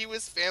mean, she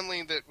was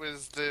family that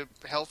was the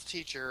health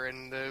teacher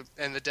and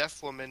the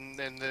deaf woman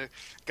and the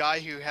guy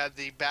who had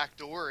the back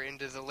door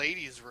into the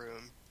ladies'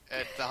 room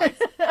at the high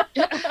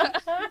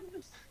school.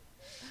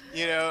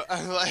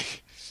 I'm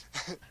like,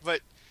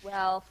 but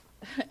Well,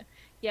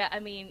 yeah, I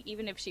mean,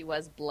 even if she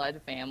was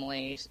blood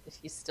family,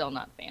 she's still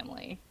not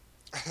family.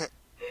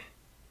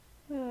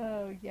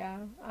 Oh, yeah.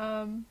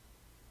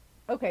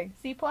 Okay,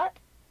 C-plot?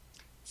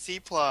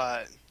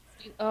 C-plot.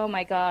 Oh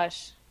my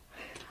gosh.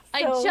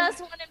 I So-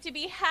 just want him to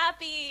be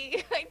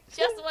happy. I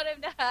just want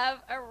him to have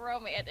a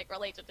romantic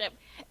relationship.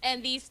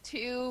 And these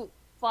two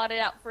fought it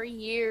out for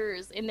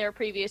years in their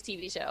previous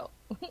TV show.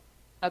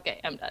 Okay,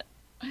 I'm done.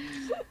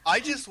 I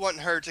just want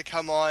her to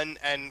come on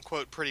and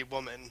quote Pretty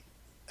Woman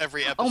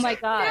every episode. Oh my Now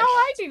gosh.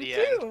 I do the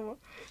end. too!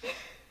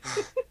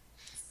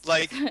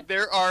 Like,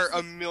 there are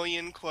a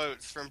million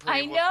quotes from Pretty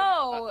I Woman.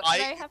 know. and I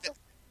have to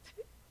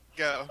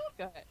Go.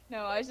 Go ahead. No,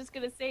 I was just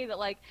gonna say that,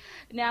 like,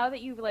 now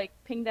that you've like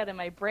pinged that in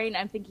my brain,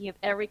 I'm thinking of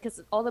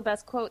because all the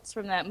best quotes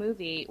from that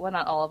movie, well,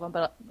 not all of them,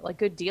 but like a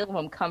good deal of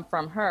them come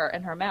from her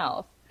and her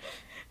mouth.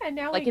 And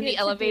now Like we in the get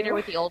to elevator do-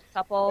 with the old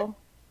couple.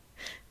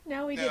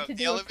 Now we No, get to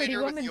the do a Pretty elevator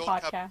with Woman the old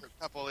podcast.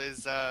 couple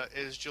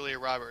is Julia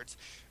Roberts,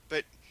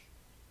 but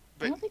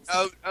I don't think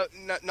so.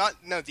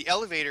 the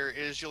elevator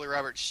is Julia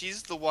Roberts.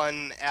 She's the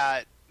one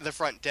at the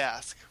front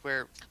desk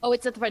where Oh,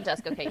 it's at the front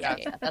desk. Okay, yeah,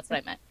 that's what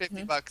I meant. 50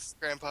 Mhm. bucks,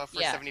 Grandpa,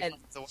 for Yeah, 70 and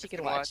bucks. The wife she can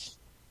can watch.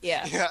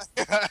 Yeah.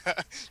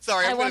 Yeah.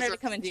 Sorry, I I'm want gonna her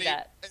to come and do throw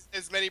that.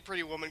 as many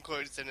Pretty Woman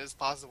quotes in as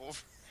possible.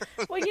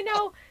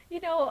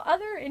 Well,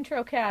 other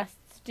intro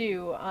casts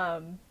do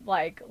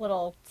like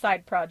little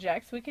side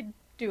projects. We could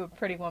do a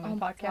Pretty Woman Oh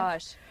my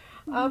podcast.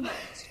 gosh,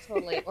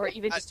 totally. Or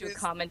even just do a It's-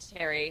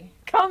 commentary.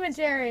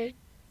 Commentary.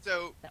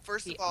 So, That would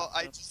first be of all, I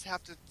awesome. just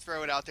have to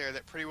throw it out there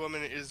that Pretty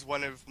Woman is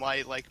one of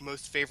my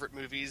most favorite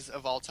movies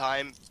of all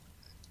time.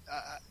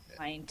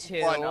 Mine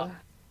too.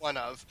 One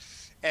of,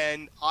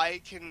 and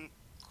I can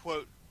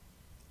quote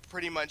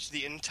pretty much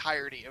the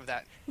entirety of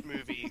that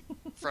movie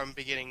from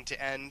beginning to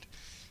end.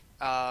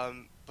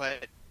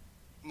 But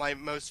my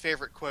most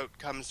favorite quote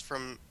comes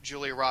from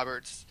Julia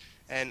Roberts,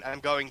 and I'm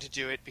going to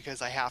do it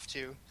because I have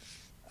to.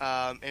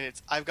 And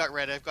it's, I've got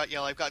red, I've got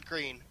yellow, I've got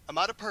green. I'm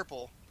out of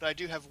purple, but I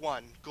do have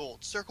one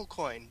gold circle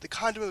coin, the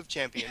condom of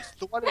champions,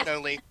 the one and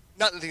only.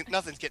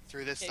 Nothing's getting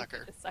through this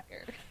sucker. The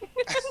sucker.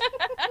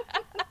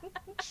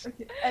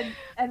 Okay.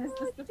 And is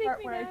this the Take part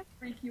me where I back.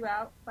 freak you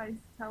out by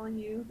telling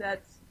you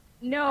that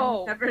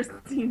No. I've never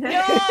seen it?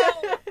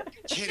 No.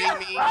 Kidding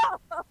me?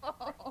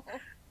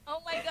 Oh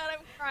my god,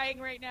 I'm crying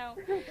right now.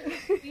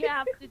 We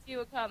have to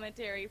do a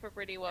commentary for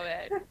Pretty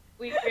Woman.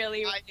 We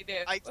really do.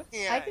 I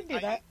can't. I can do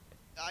that.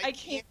 I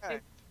can't.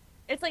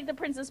 It's like The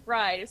Princess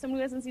Bride. If someone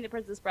who hasn't seen The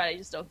Princess Bride, I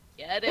just don't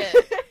get it.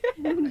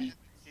 Naomi,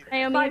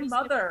 My have you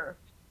seen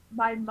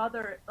my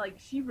mother, like,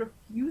 she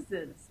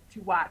refuses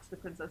to watch The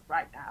Princess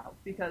Bride now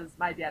because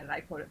my dad and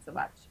I quote it so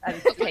much. And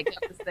it's Okay, like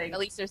good. this thing. At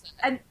least there's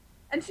that.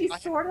 And she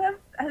sort of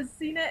has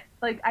seen it.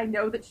 Like, I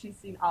know that she's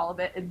seen all of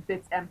it in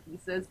bits and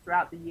pieces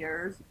throughout the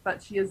years,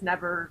 but she has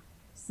never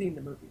seen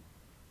the movie.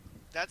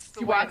 That's the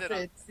She way watches that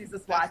it, sees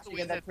us that's the watching,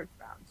 way and then that- turns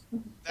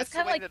around. that's the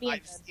kinda way like that me I've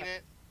and seen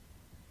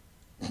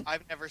it.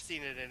 I've never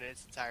seen it in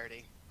its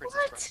entirety.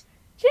 Princess What?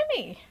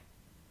 Jimmy! Bride.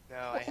 No,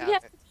 I We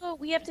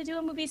haven't. have to do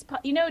a movies.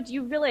 You know, do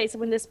you realize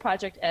when this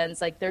project ends,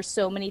 like, there's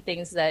so many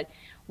things that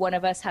one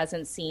of us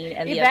hasn't seen,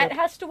 and the Yvette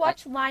other. has to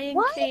watch Lion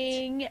What?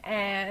 King,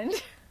 and...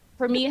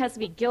 For me, it has to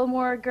be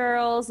Gilmore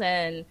Girls,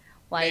 and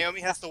like.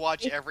 Naomi has to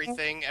watch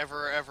everything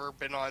ever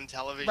been on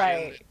television.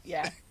 Right,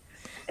 yeah.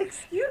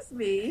 Excuse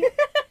me.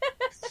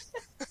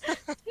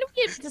 Can we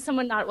get to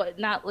someone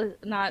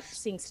not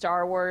seeing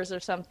Star Wars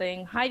or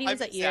something? Heidi, I'm was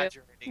that you?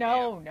 exaggerating.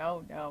 No.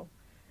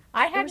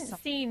 I There was hadn't some-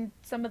 seen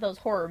some of those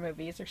horror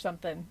movies or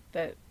something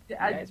that you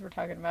guys were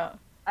talking about.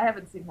 I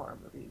haven't seen horror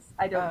movies.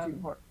 I don't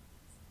do horror.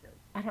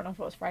 I don't know if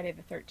it was Friday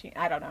the 13th.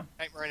 I don't know.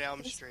 Nightmare on Elm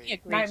It's Street.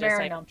 egregious, Nightmare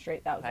on like, Elm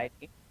Street, that was it.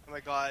 Heidi. Oh my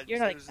god, You're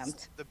not it was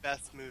exempt. the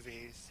best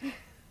movies.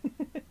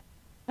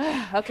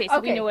 Okay, so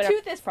we Okay, know what to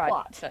our this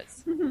project plot.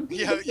 does.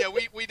 yeah,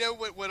 we know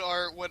what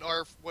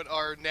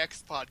our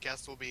next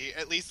podcast will be.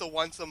 At least a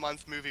once a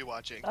month movie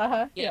watching.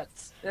 Uh-huh.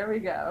 Yes. There we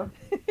go.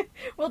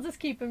 We'll just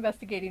keep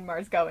investigating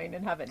Mars going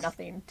and have it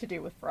nothing to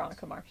do with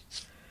Veronica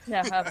Mars.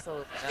 Yeah,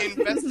 absolutely.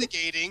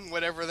 Investigating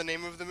whatever the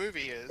name of the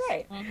movie is.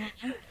 Right.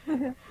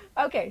 Mhm.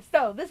 Okay,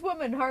 so this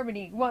woman,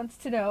 Harmony, wants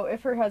to know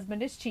if her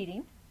husband is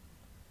cheating.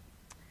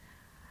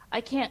 I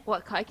can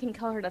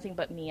call her nothing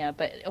but Mia,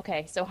 but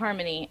okay, so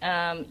Harmony,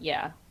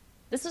 yeah.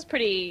 This was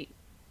pretty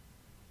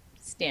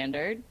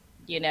standard,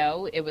 you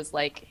know, it was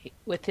like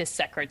with his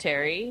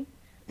secretary.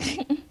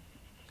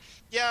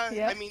 Yeah,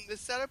 Yeah. I mean the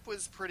setup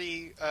was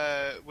pretty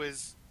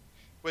was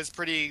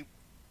pretty,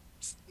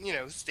 you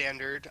know,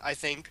 standard, I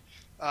think,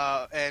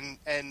 and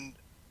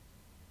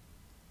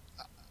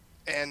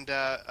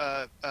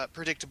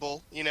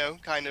predictable, you know,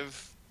 kind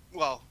of.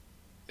 Well,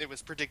 it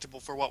was predictable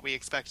for what we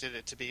expected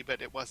it to be,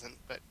 but it wasn't.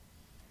 But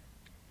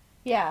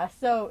Yeah,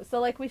 so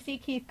like we see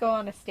Keith go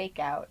on a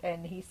stakeout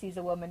and he sees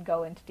a woman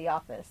go into the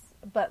office.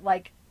 But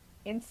like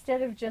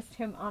instead of just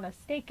him on a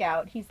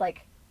stakeout, he's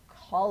like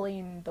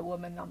calling the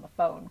woman on the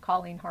phone,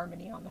 calling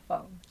Harmony on the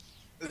phone.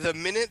 the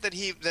minute that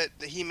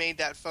he made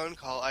that phone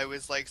call, I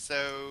was like,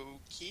 so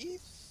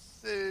Keith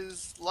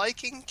is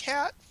liking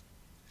Kat?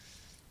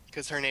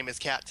 Because her name is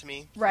Kat to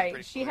me. Right.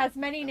 Pretty She cool. has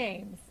many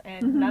names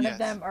and none Yes. of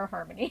them are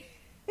Harmony.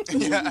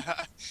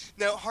 Yeah.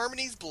 No,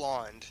 Harmony's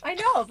blonde. I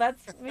know,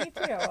 that's me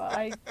too.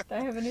 I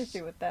have an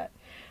issue with that.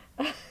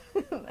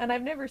 And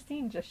I've never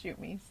seen Just Shoot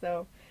Me,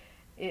 so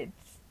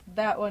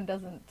that one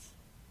doesn't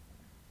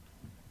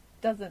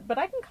but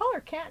I can call her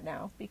Kat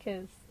now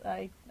because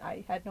I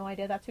had no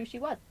idea that's who she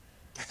was.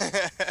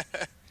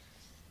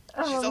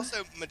 She's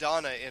also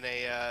Madonna in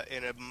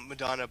a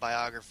Madonna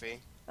biography.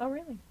 Oh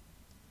really?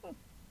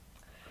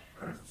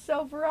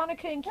 So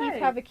Veronica and Keith Hey.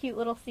 have a cute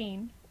little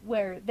scene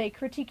where they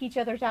critique each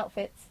other's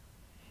outfits.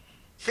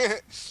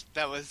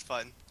 That was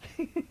fun.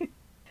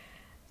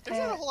 There's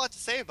not a whole lot to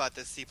say about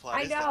this C-plot,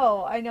 I is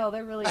there? know,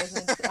 there really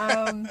isn't.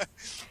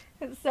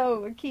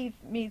 So Keith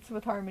meets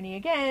with Harmony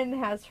again,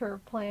 has her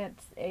plant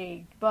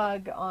a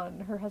bug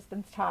on her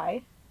husband's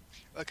tie.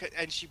 Okay,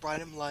 and she brought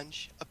him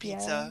lunch, a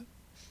pizza,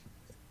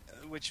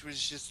 which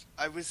was just...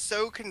 I was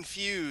so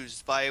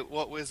confused by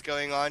what was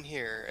going on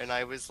here, and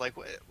I was like,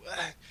 what?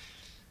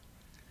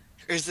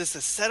 Is this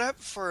a setup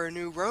for a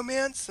new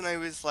romance? And I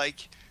was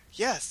like,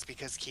 yes,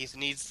 because Keith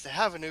needs to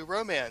have a new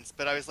romance.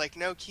 But I was like,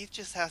 no, Keith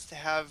just has to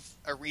have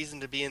a reason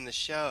to be in the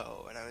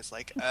show. And I was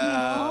like,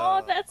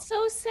 Oh, that's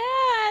so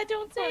sad.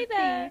 Don't say Poor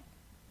that.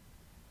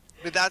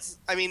 But that's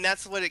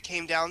what it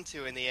came down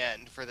to in the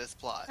end for this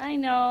plot. I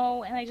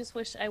know, and I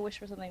wish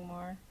for something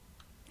more.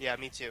 Yeah,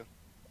 me too.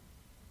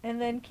 And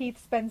then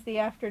Keith spends the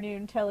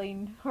afternoon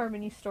telling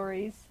Harmony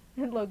stories,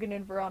 and Logan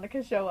and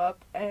Veronica show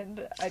up,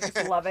 and I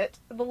just love it.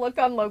 The look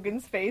on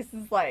Logan's face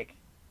is like,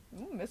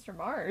 Mr.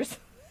 Mars.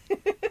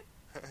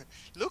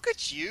 Look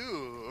at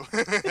you.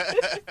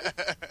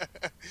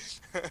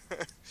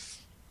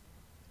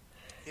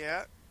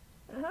 Yeah,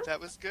 Uh-huh. that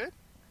was good.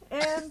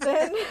 And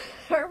then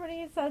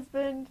Harmony's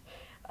husband,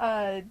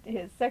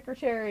 his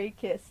secretary,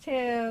 kissed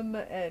him,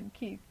 and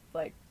Keith,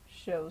 like,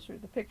 shows her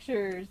the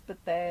pictures, but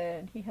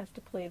then he has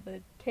to play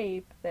the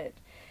tape that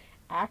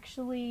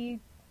actually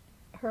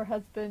her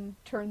husband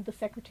turned the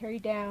secretary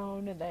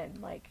down and then,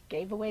 like,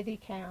 gave away the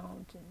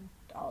account and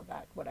all of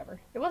that, whatever.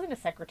 It wasn't a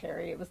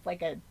secretary, it was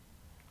like a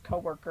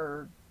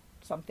coworker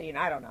something,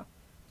 I don't know.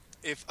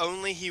 If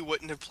only he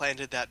wouldn't have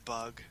planted that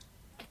bug.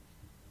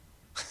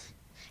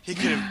 He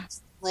could have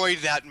destroyed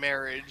that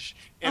marriage.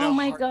 Oh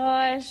my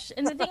gosh.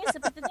 And the thing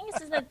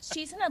is that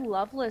she's in a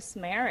loveless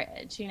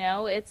marriage, you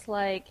know? It's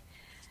like,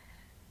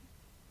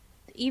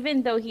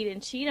 even though he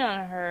didn't cheat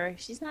on her,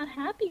 she's not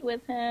happy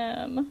with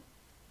him.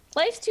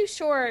 Life's too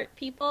short,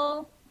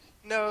 people.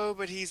 No,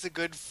 but he's a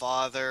good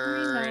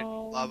father, and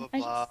blah, blah,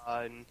 blah.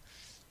 And,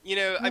 you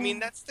know, I mean,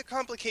 that's the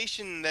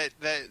complication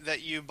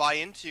that you buy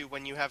into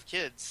when you have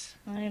kids.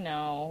 I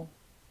know.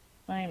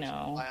 Why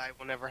I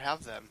will never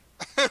have them.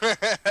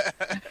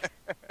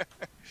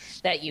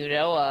 That you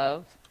know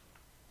of.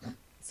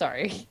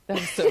 Sorry, that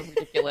was so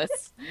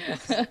ridiculous.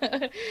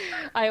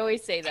 I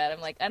always say that.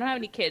 I'm like, I don't have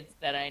any kids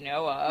that I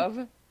know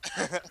of.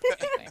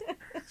 Anyway.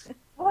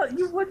 Well,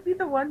 you would be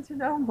the one to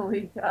know,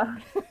 Malika.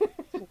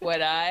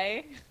 Would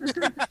I?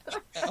 No.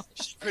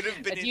 She could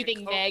have been Do you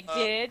think Meg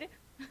did?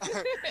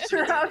 She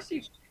could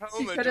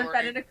have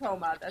been in a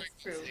coma. That's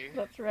true.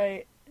 That's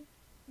right.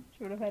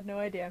 She would have had no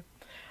idea.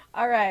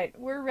 All right,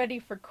 we're ready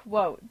for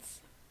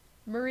quotes.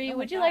 Marie,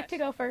 would you like to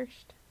go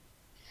first?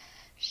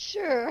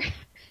 Sure.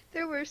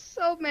 There were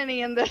so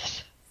many in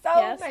this.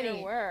 Yes, there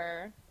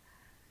were.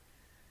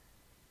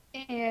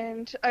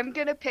 And I'm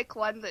going to pick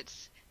one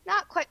that's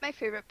not quite my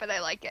favorite, but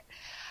I like it.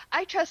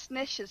 I trust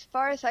Nish as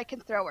far as I can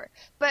throw her,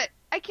 but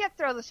I can't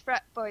throw this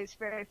frat boys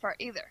very far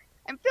either.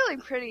 I'm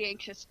feeling pretty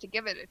anxious to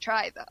give it a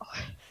try, though.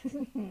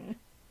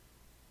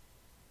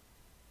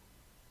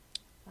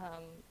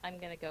 I'm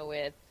going to go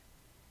with,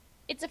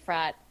 it's a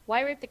frat.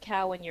 Why rape the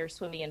cow when you're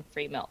swimming in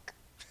free milk?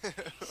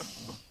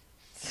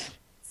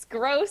 It's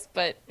gross,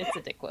 but it's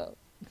a dick quote.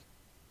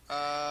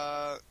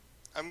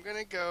 I'm going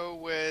to go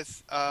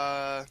with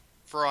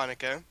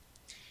Veronica.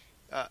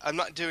 I'm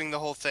not doing the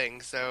whole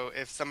thing, so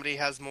if somebody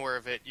has more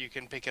of it, you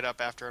can pick it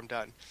up after I'm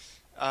done.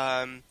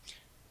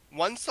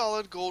 One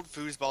solid gold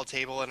foosball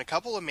table and a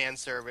couple of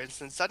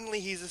manservants, and suddenly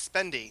he's a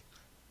spendy.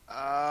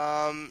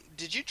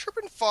 Did you trip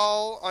and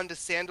fall onto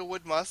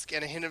sandalwood musk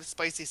and a hint of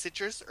spicy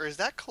citrus, or is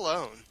that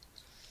cologne?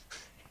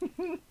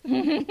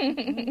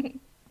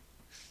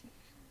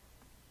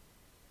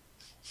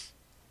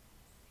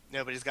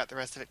 Nobody's got the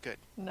rest of it. Good.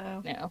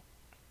 No.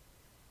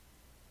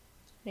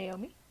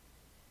 Naomi?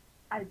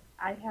 I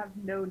have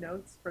no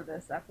notes for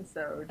this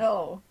episode.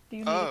 Oh, do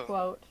you need a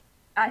quote?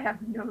 I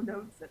have no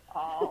notes at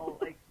all,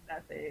 like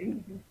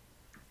nothing.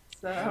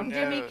 So Oh, no.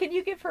 Jimmy, can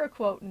you give her a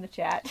quote in the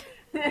chat?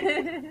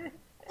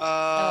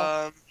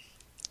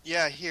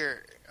 Yeah,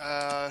 here.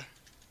 I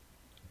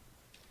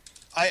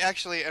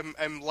actually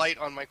am light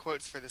on my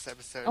quotes for this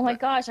episode. Oh my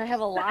but- gosh, I have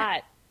a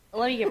lot.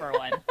 Let me give her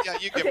one. Yeah,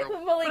 you give her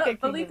one.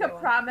 Malika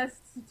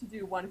promised to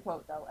do one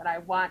quote though, and I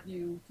want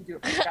you to do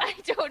it. I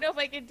don't know if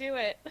I can do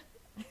it.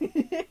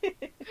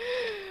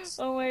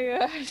 Oh my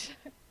gosh.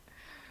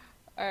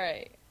 All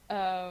right.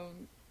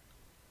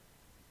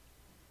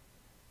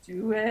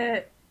 Do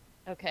it.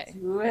 Okay.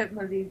 Do it,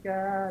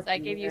 Malika. So I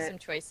gave you some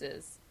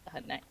choices,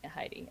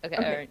 Heidi. Okay,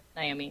 or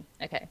Naomi.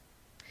 Okay.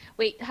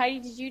 Wait, Heidi,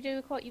 did you do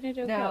a quote? You didn't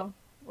do a quote? No.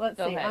 Let's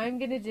Go see. ahead. I'm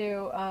going to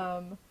do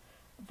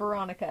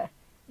Veronica.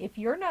 If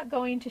you're not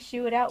going to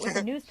shoo it out with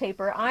a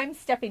newspaper, I'm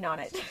stepping on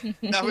it.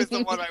 That was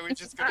the one I was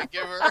just going to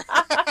give her.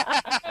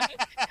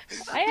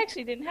 I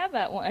actually didn't have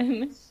that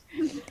one.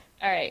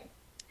 All right.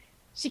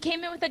 She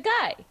came in with a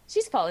guy.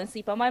 She's fallen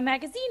asleep on my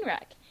magazine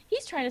rack.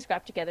 He's trying to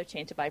scrap together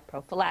change to buy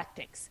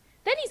prophylactics.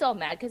 Then he's all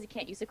mad because he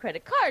can't use a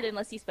credit card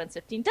unless he spends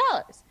 $15. So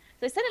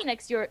I sent him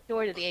next door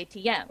to the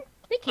ATM.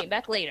 They came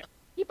back later.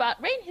 He bought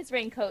his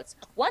raincoats,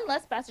 one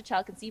less bastard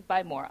child conceived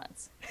by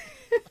morons.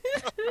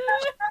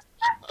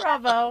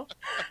 Bravo.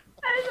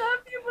 I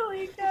love you,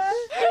 Malika.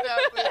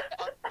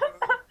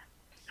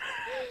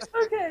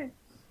 Okay.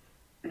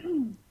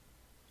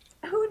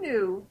 Who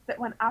knew that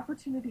when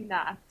opportunity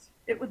knocked,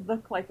 it would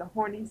look like a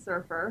horny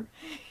surfer?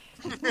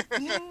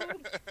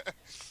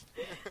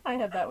 I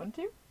have that one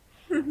too.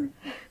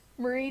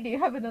 Marie, do you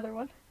have another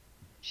one?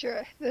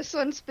 Sure. This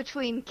one's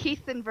between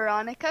Keith and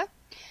Veronica.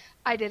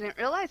 I didn't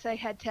realize I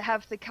had to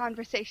have the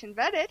conversation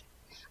vetted.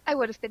 I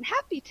would have been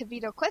happy to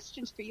veto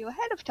questions for you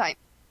ahead of time.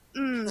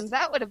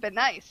 That would have been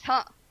nice,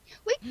 huh?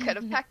 We could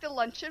have packed a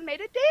lunch and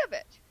made a day of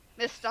it.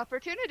 Missed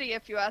opportunity,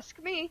 if you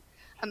ask me.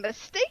 A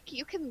mistake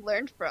you can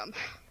learn from.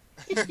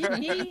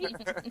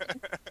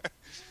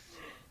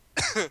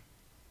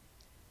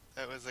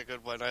 That was a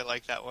good one. I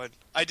like that one.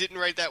 I didn't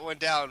write that one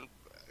down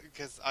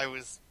because I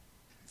was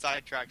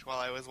sidetracked while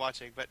I was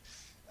watching, but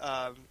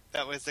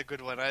that was a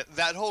good one.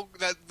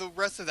 The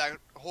rest of that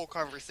whole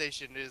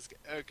conversation is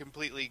a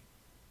completely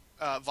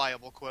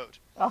viable quote.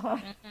 Uh-huh.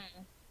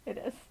 It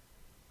is.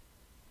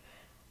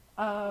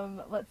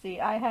 Let's see.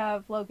 I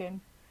have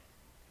Logan.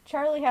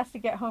 Charlie has to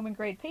get home and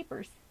grade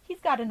papers. He's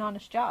got an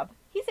honest job.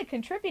 He's a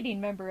contributing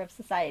member of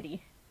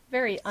society.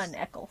 Very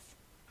un-Eccles.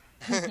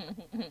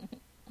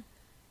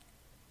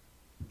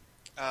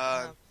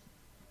 I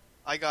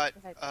got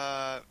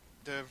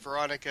the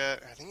Veronica,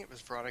 I think it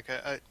was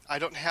Veronica. I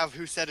don't have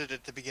who said it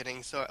at the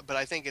beginning, but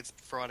I think it's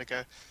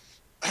Veronica.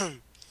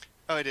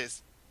 Oh, it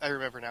is. I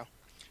remember now.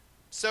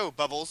 So,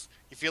 Bubbles,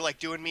 you feel like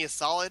doing me a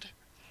solid?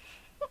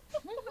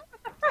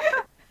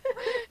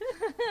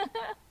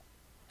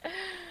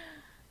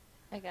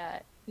 I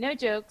got no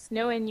jokes,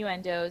 no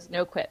innuendos,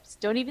 no quips.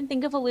 Don't even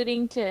think of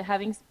alluding to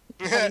having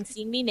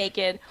seen me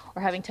naked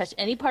or having touched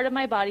any part of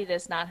my body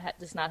that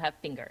does not have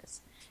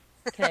fingers.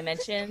 Can I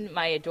mention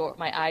my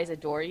eyes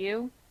adore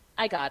you?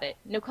 I got it.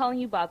 No calling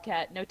you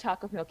Bobcat, no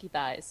talk of milky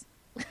thighs.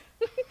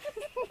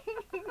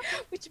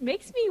 Which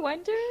makes me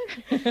wonder.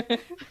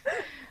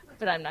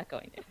 But I'm not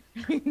going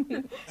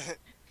to.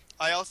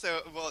 I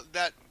also, well,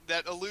 that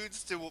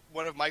alludes to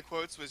one of my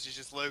quotes, was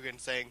just Logan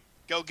saying,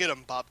 "Go get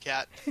him,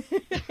 Bobcat."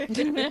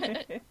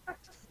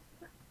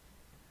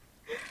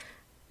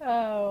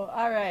 Oh,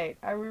 all right.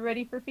 Are we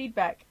ready for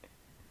feedback?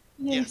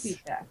 Yay, Yes.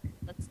 feedback.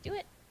 Let's do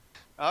it.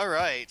 All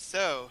right,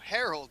 so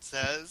Harold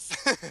says,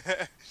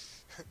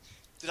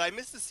 did I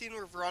miss the scene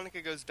where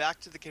Veronica goes back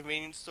to the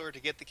convenience store to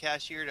get the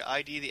cashier to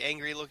ID the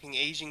angry-looking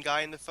Asian guy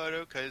in the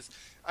photo? Because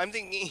I'm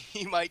thinking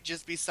he might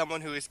just be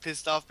someone who is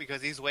pissed off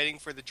because he's waiting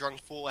for the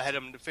drunk fool ahead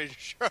of him to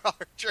finish our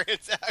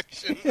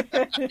transaction.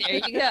 There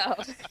you go.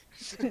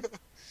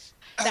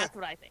 That's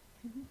what I think.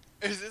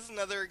 Is this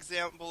another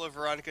example of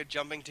Veronica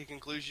jumping to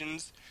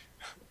conclusions?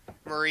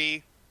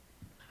 Marie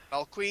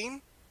Mulqueen?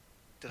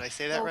 Did I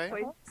say that right?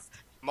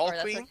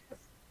 Mulqueen?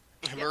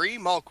 Yep. Marie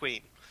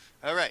Mulqueen.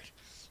 All right.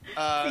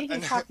 See,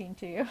 he's talking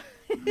to you.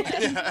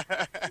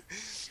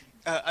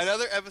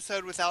 Another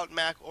episode without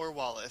Mac or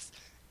Wallace.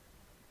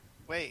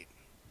 Wait,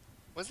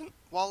 wasn't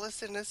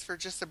Wallace in this for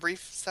just a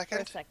brief second?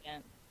 For a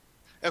second.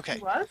 Okay. He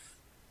was?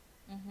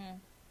 Mm-hmm.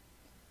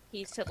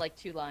 He said like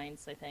 2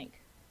 lines, I think.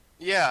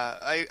 Yeah,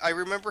 I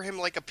remember him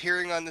like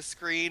appearing on the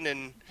screen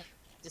and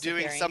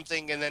doing Disappearing.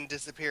 something and then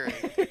disappearing.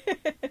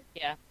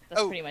 Yeah,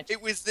 that's pretty much.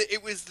 It was the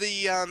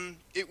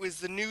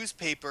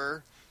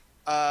newspaper.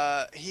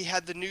 He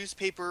had the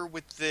newspaper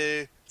with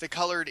the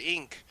colored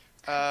ink.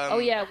 Oh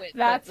yeah, with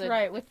That's the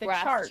right, with the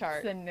graph charts,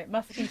 chart. and it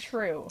must be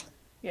true.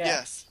 Yeah.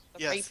 Yes.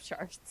 The rape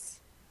charts.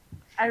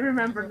 I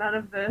remember none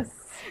of this.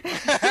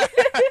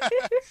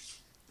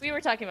 We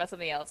were talking about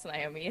something else,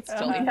 Naomi. It's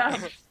totally Uh-huh.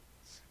 fine.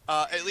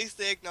 At least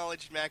they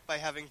acknowledged Mac by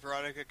having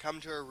Veronica come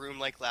to her room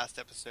like last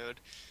episode.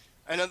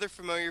 Another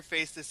familiar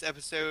face this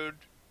episode,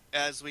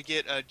 as we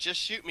get a "Just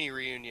Shoot Me"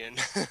 reunion.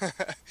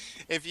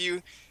 If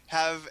you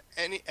have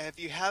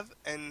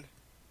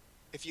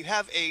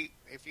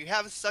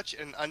such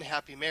an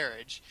unhappy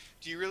marriage,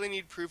 do you really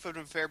need proof of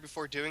an affair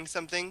before doing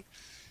something?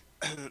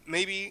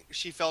 Maybe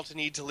she felt a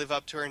need to live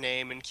up to her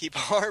name and keep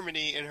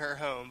harmony in her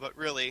home, but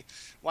really,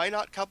 why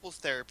not couples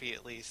therapy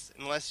at least?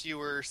 Unless you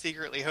were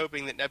secretly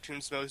hoping that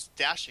Neptune's most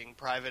dashing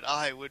private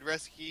eye would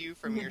rescue you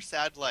from your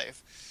sad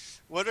life.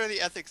 What are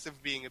the ethics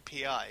of being a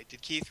PI?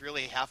 Did Keith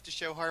really have to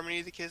show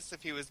Harmony the kiss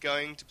if he was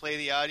going to play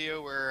the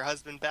audio where her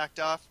husband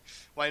backed off?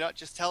 Why not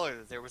just tell her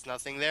that there was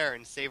nothing there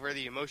and save her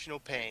the emotional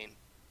pain?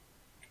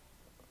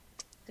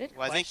 Good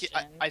Well, question.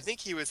 I think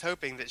he was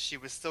hoping that she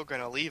was still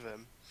going to leave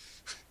him.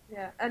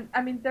 Yeah, and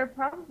I mean, there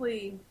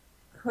probably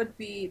could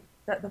be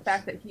the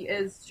fact that he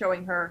is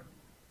showing her,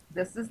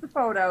 this is the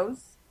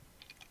photos,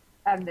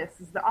 and this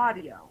is the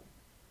audio.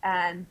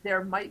 And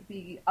there might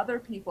be other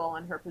people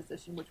in her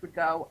position which would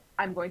go,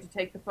 I'm going to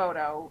take the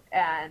photo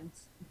and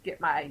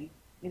get my,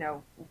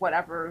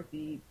 whatever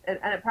and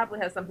it probably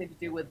has something to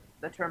do with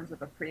the terms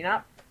of a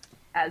prenup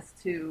as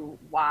to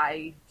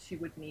why she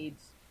would need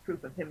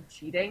proof of him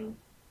cheating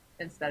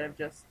instead of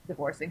just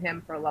divorcing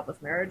him for a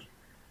loveless marriage.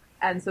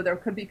 And so there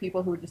could be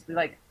people who would just be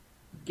like,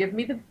 give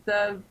me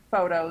the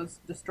photos,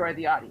 destroy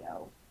the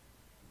audio.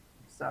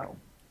 So,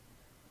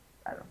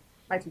 I don't know.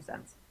 My 2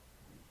 cents.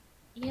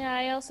 Yeah,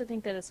 I also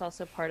think that it's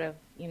also part of,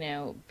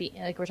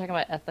 like we're talking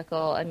about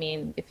ethical. I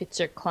mean, if it's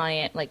your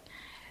client,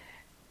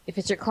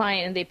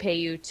 and they pay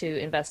you to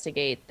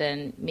investigate,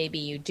 then maybe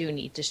you do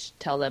need to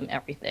tell them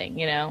everything,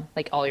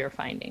 like all your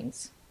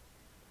findings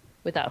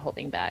without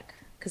holding back,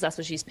 because that's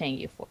what she's paying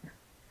you for.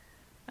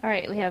 All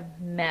right, we have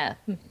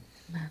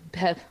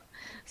Bev.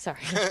 Sorry.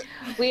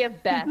 We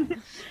have Beth.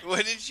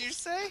 What did you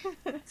say?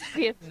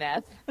 We have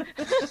meth.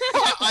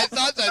 I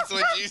thought that's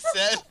what you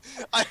said.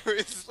 I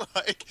was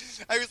like,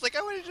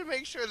 I wanted to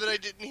make sure that I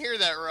didn't hear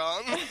that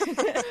wrong.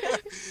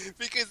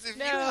 Because if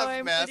No, you have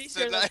I'm meth, pretty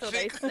sure then that's what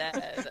I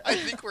said. I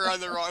think we're on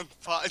the wrong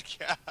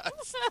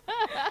podcast.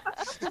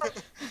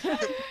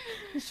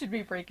 Should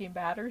be Breaking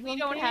Bad or something. We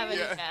don't have any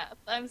Yeah. meth.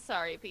 I'm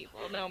sorry, people.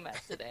 No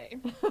meth today.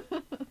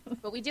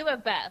 But we do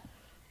have Beth.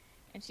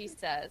 And she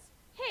says,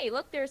 hey,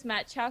 look, there's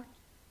Matt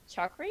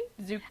Chokri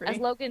Zukri. as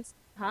Logan's...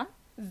 Huh?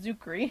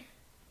 Zukri.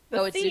 The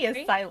Oh, it's C Zukri?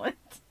 is silent.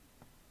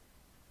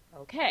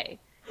 Okay.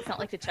 It's not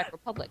like the Czech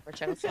Republic or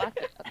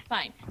Czechoslovakia. That's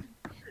fine.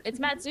 It's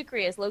Matt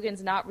Zukri as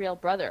Logan's not real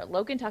brother.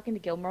 Logan talking to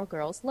Gilmore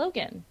Girls.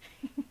 Logan.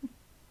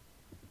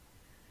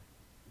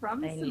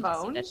 From I need to see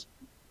Simone.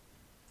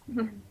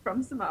 that.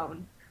 From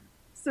Simone.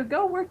 So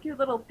go work your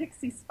little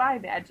pixie spy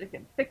magic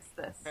and fix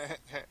this.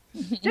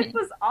 Dick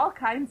was all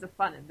kinds of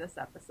fun in this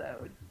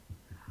episode.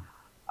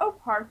 Oh,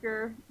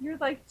 Parker, you're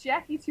like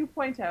Jackie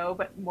 2.0,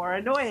 but more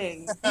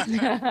annoying.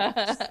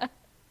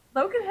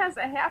 Logan has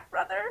a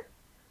half-brother?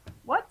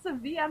 What's a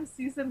VM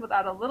season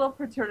without a little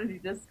paternity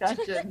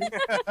discussion?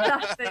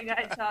 Nothing,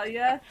 I tell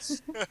ya.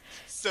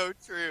 So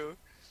true.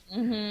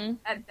 Mm-hmm.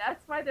 And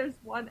that's why there's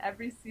one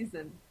every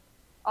season.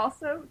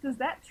 Also, does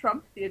that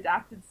trump the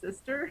adopted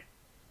sister?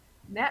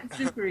 Nat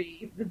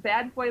Zuckery, the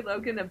bad boy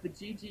Logan of the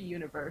GG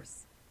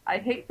universe. I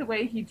hate the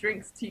way he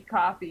drinks tea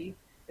coffee.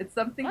 It's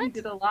something he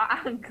did a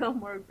lot on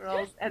Gilmore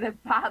Girls, and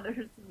it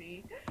bothers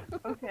me.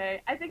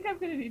 Okay, I think I'm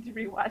going to need to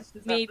rewatch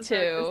this Me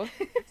episode.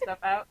 too. To stuff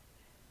out.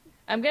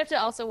 I'm gonna have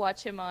to also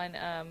watch him on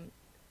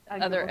other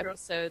Gilmore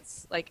Girls.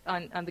 episodes, like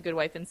on The Good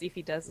Wife, and see if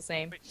he does the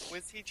same. Wait,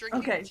 was he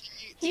drinking Okay. tea?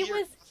 He tea or-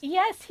 was,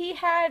 yes, he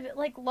had,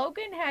 like,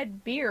 Logan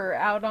had beer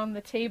out on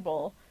the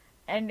table,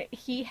 and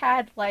he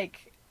had,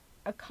 like,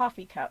 a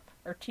coffee cup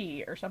or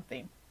tea or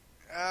something.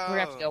 Oh. We're gonna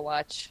have to go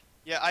watch.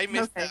 Yeah, I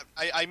missed Okay.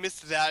 that. I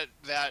missed that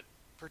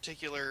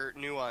particular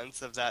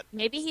nuance of that.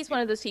 Maybe he's one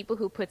of those people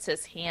who puts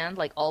his hand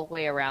like all the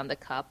way around the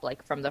cup,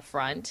 like from the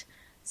front.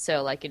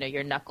 So, like, you know,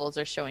 your knuckles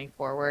are showing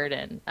forward,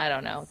 and I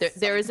don't know.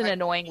 There is an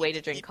annoying way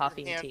to drink Keep your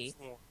coffee and tea.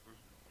 hands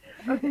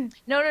warm.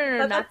 No,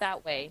 But not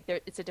that way.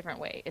 It's a different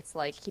way. It's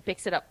like he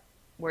picks it up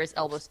where his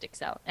elbow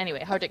sticks out.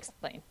 Anyway, hard to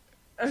explain.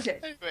 Okay.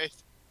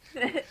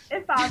 Anyway,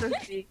 It bothers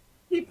me.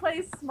 He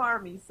plays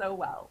smarmy so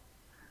well.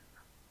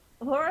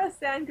 Laura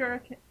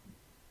Sanger...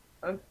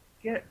 Oh,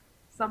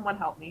 someone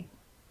help me.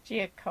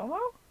 Giacomo?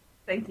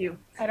 Thank you.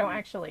 I don't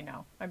actually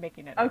know. I'm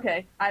making it up.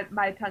 Okay,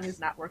 my tongue is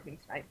not working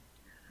tonight.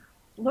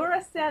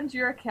 Laura San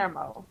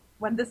Giacomo.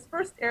 When this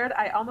first aired,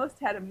 I almost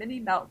had a mini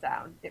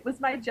meltdown. It was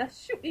my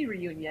Just Shoot Me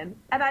reunion,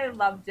 and I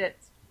loved it.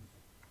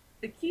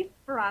 The Keith,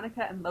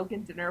 Veronica, and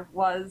Logan dinner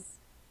was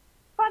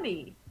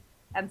funny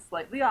and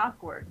slightly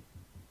awkward.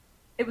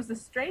 It was a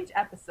strange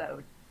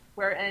episode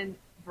wherein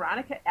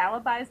Veronica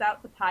alibis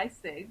out the pie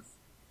cigs,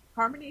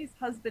 Harmony's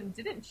husband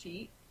didn't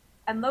cheat,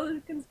 and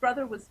Logan's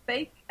brother was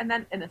fake and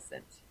then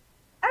innocent.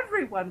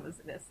 Everyone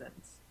was innocent.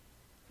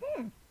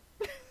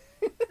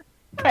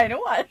 Kind of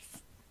was.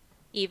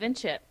 Even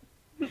Chip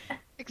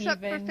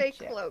Except Even for fake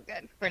Chip.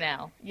 Logan. for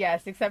now.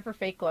 Yes, except for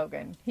fake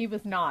Logan. He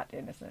was not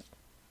innocent.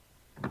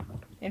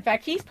 In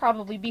fact, he's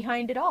probably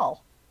behind it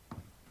all.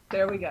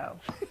 There we go.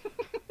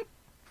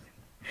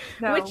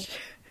 No.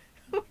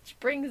 Which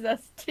brings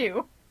us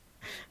to...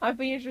 I'd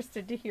be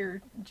interested to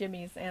hear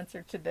Jimmy's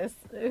answer to this.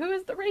 Who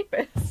is the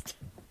rapist?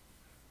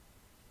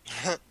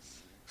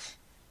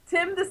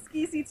 Tim the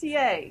Skeezy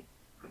TA.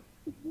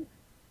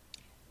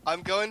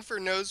 I'm going for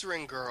Nose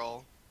Ring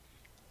Girl.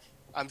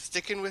 I'm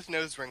sticking with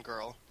Nose Ring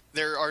Girl.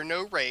 There are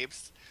no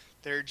rapes.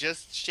 They're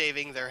just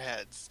shaving their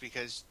heads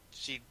because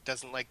she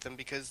doesn't like them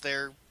because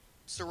they're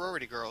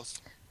sorority girls.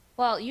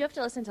 Well, you have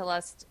to listen to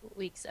last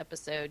week's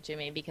episode,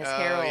 Jimmy, because Oh,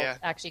 Harold yeah.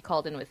 actually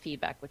called in with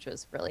feedback, which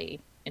was really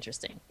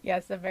interesting.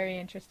 Yes, a very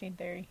interesting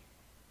theory.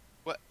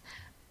 What?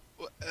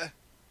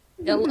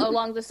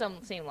 Along the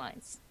same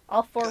lines.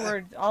 I'll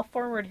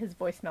forward his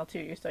voicemail to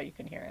you so you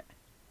can hear it.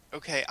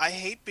 Okay, I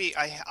hate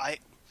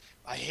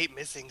I hate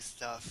missing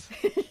stuff.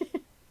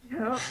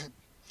 Yep.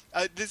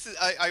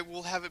 I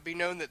will have it be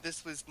known that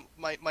this was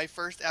my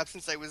first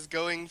absence. I was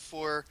going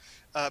for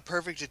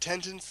perfect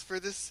attendance for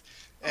this,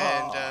 and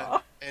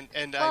Aw.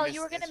 and I Well, missed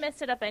you were going to it.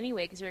 mess it up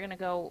anyway because you were going to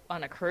go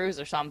on a cruise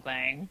or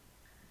something.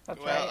 That's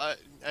Well, right.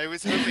 I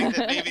was hoping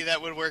that maybe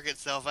that would work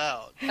itself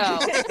out. Oh.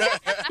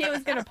 He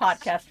was going to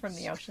podcast from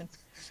the ocean.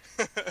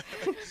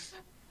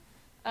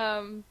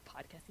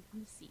 Podcasting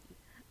from the sea.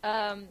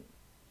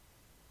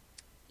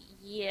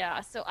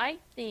 Yeah, so I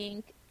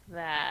think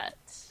that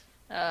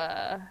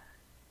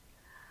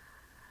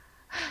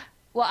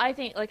well, I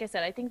think, like I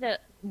said, I think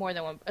that more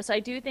than one. So I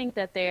do think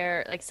that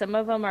they're like some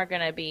of them are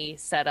going to be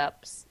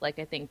setups. Like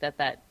I think that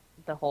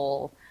the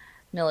whole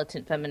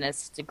militant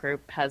feminist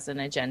group has an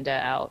agenda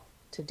out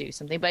to do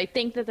something, but I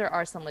think that there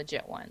are some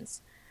legit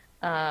ones.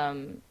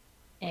 And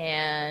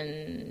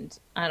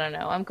I don't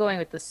know. I'm going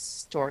with the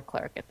store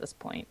clerk at this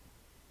point.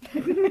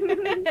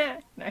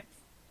 Nice.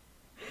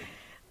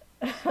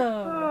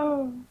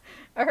 Oh,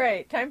 All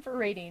right, time for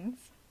ratings.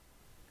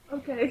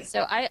 okay.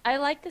 So I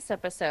like this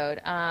episode.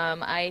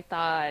 I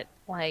thought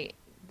like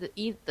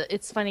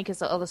it's funny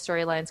because all the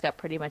storylines got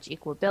pretty much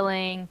equal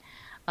billing.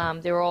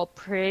 They were all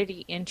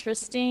pretty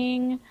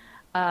interesting.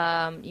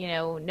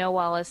 No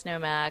Wallace, no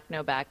Mac,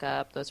 no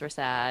backup. Those were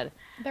sad.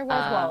 There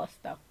was Wallace,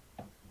 though.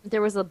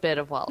 There was a bit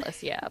of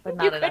Wallace, yeah, but You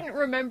not enough. couldn't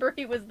remember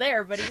he was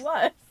there, but he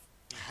was.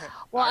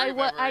 Well, I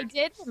remembered.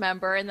 did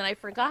remember, and then I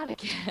forgot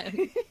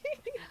again.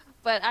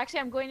 But actually,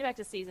 I'm going back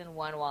to season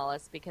 1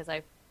 Wallace because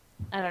I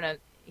don't know.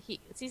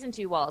 Season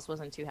 2 Wallace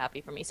wasn't too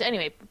happy for me. So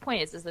anyway, the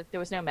point is that there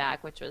was no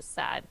Mac, which was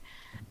sad.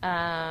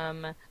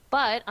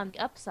 But on the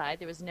upside,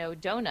 there was no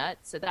Donut,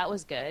 so that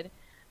was good.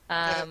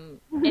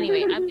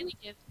 Anyway, I'm going to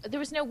give. There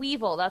was no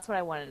Weevil. That's what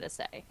I wanted to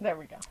say. There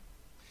we go.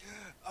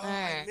 Oh,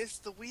 I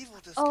missed the Weevil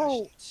discussion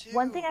Oh, too.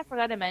 one thing I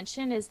forgot to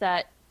mention is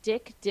that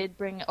Dick did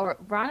bring, or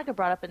Veronica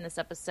brought up in this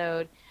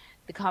episode,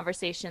 the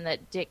conversation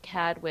that Dick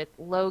had with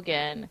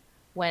Logan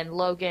when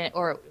Logan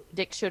or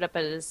Dick showed up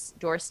at his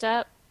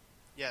doorstep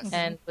Yes.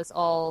 and was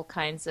all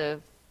kinds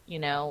of,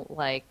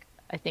 like,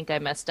 I think I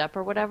messed up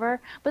or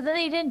whatever. But then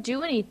they didn't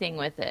do anything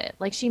with it.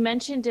 Like, she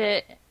mentioned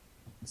it,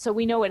 so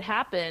we know what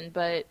happened,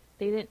 but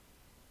they didn't,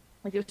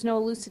 like, there was no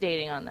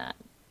elucidating on that.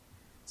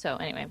 So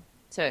anyway,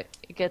 so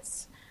it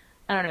gets,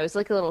 I don't know, it's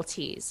like a little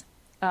tease.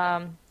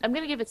 I'm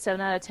going to give it 7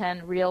 out of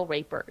 10 real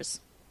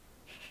rapers.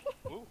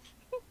 Ooh.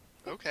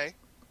 Okay.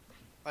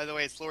 By the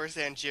way, it's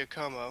Lorazan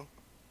Giacomo.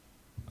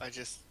 I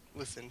just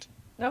listened.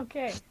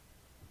 Okay.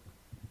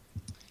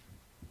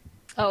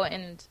 Oh,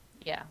 and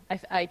yeah,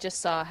 I just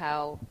saw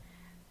how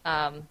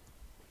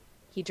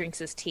he drinks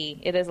his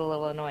tea. It is a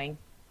little annoying.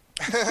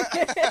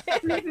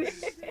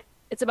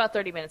 It's about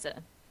 30 minutes in.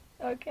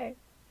 Okay.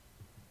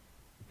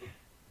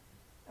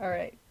 All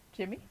right,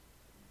 Jimmy.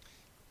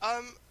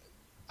 I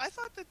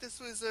thought that this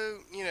was a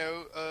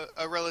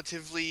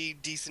relatively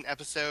decent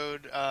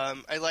episode.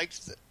 I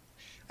liked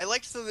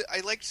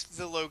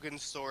the Logan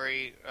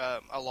story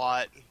a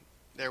lot.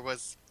 There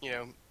was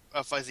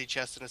a fuzzy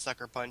chest and a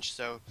sucker punch,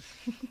 so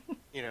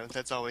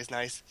that's always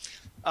nice.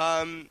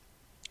 I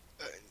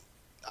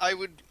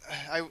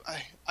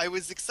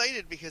was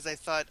excited because I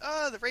thought,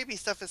 the rapey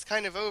stuff is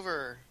kind of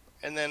over,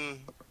 and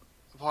then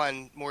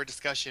upon more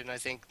discussion, I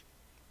think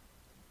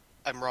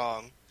I'm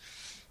wrong.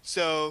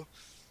 So.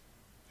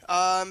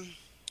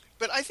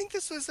 But I think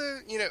this was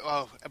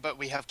but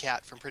we have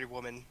Kat from Pretty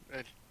Woman.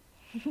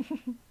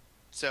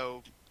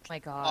 So, My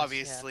gosh,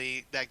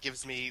 obviously, that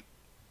gives me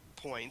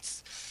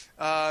points.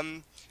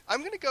 I'm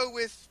going to go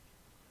with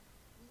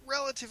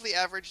relatively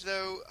average,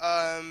 though.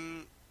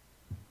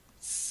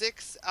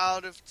 6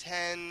 out of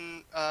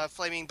 10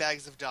 flaming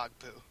bags of dog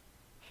poo.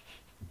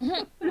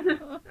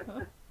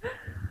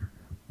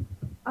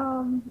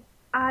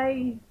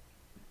 I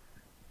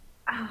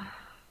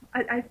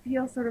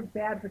feel sort of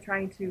bad for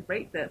trying to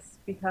rate this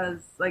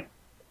because, like,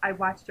 I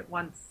watched it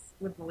once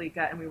with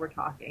Malika and we were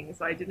talking,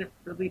 so I didn't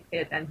really pay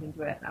attention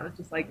to it. And I was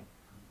just like,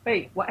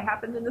 wait, what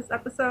happened in this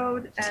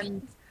episode?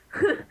 And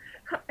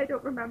I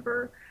don't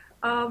remember.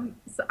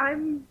 So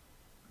I'm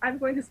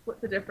going to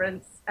split the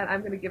difference, and I'm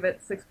going to give it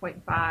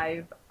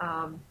 6.5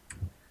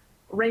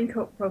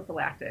 raincoat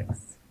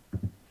prophylactics.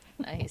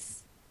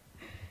 Nice.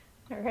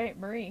 All right,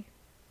 Marie.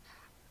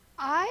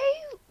 I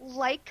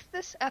like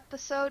this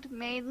episode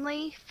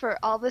mainly for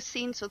all the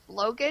scenes with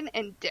Logan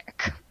and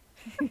Dick.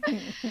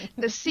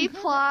 The C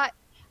plot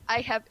I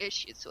have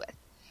issues with,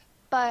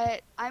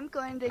 but I'm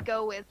going to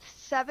go with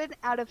 7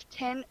 out of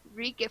 10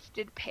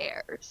 regifted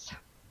pairs.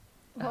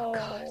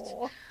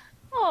 Oh.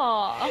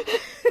 Aw.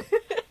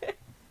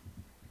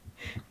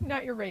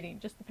 Not your rating,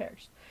 just the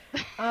pairs.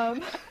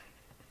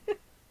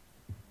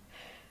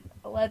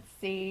 Let's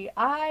see.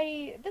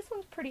 This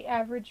one's pretty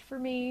average for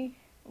me,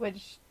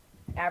 which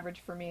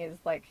average for me is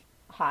like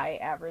high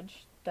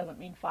average, doesn't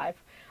mean 5.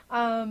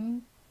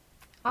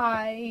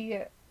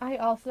 I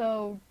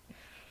also,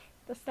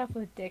 the stuff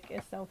with Dick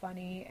is so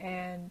funny,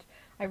 and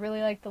I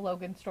really like the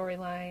Logan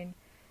storyline,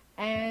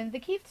 and the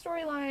Keith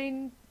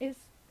storyline is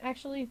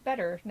actually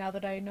better now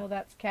that I know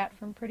that's Kat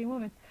from Pretty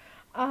Woman.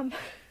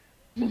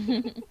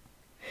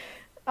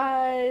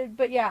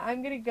 But yeah,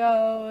 I'm gonna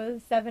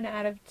go 7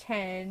 out of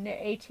 10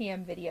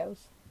 ATM videos.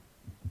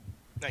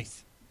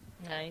 Nice.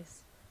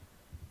 Nice.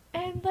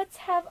 And let's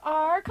have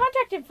our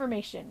contact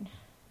information.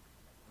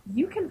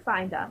 You can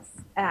find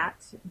us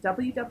at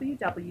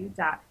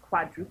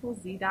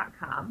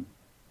www.quadruplez.com.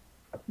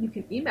 You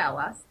can email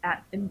us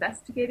at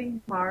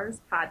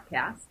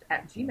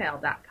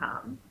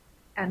investigatingmarspodcast@gmail.com.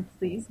 And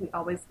please, we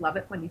always love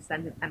it when you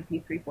send an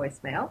MP3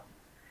 voicemail.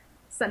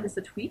 Send us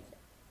a tweet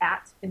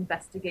at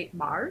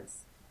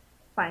investigatemars.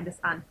 Find us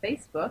on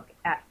Facebook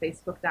at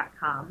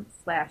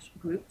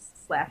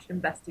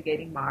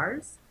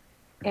facebook.com/groups/investigatingmars.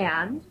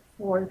 And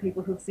for the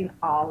people who've seen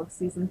all of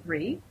season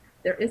 3,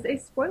 there is a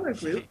spoiler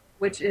group,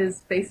 which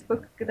is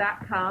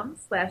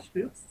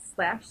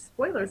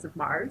facebook.com/groups/spoilers of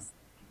Mars.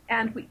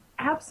 And we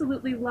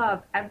absolutely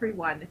love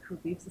everyone who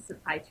leaves us an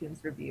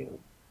iTunes review.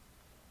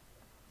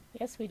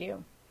 Yes, we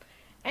do.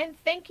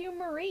 And thank you,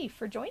 Marie,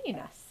 for joining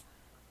us.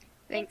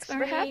 Thanks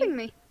Marie. for having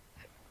me.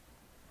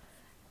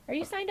 Are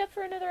you signed up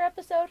for another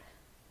episode?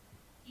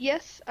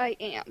 Yes, I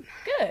am.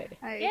 Good.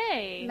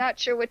 Yay. Not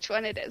sure which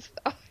one it is,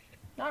 though.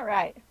 All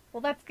right. Well,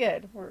 that's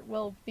good.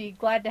 We'll be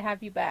glad to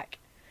have you back.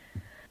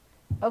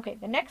 Okay,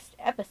 the next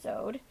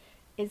episode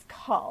is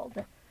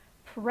called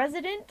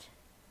President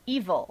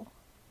Evil.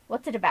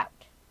 What's it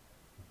about?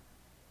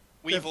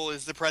 Weevil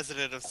is the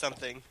president of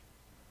something.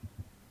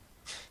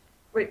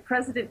 Wait,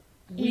 President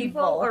Evil.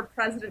 Evil or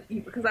President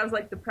Evil? Because I was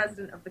like, the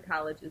president of the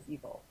college is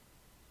evil.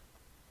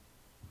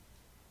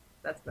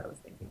 That's what I was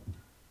thinking.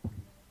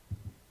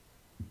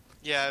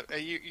 Yeah,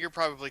 you're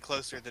probably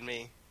closer than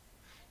me.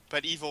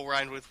 But evil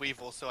rhymed with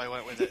weevil, so I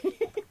went with it.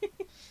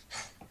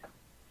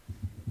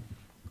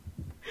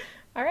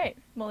 All right,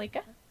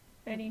 Malika.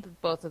 Any?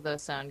 Both of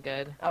those sound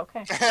good.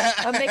 Okay.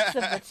 A mix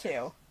of the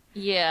two.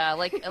 Yeah,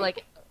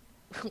 like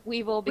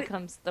Weevil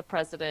becomes the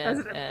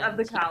president, Of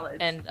the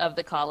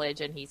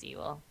college. and he's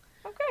evil.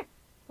 Okay.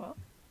 Well,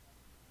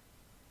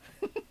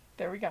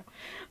 There we go.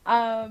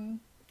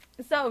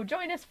 So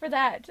join us for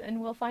that,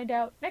 and we'll find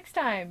out next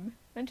time.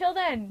 Until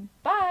then,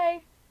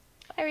 bye!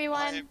 Bye,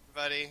 everyone.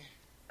 Bye,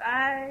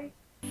 everybody.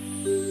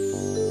 Bye.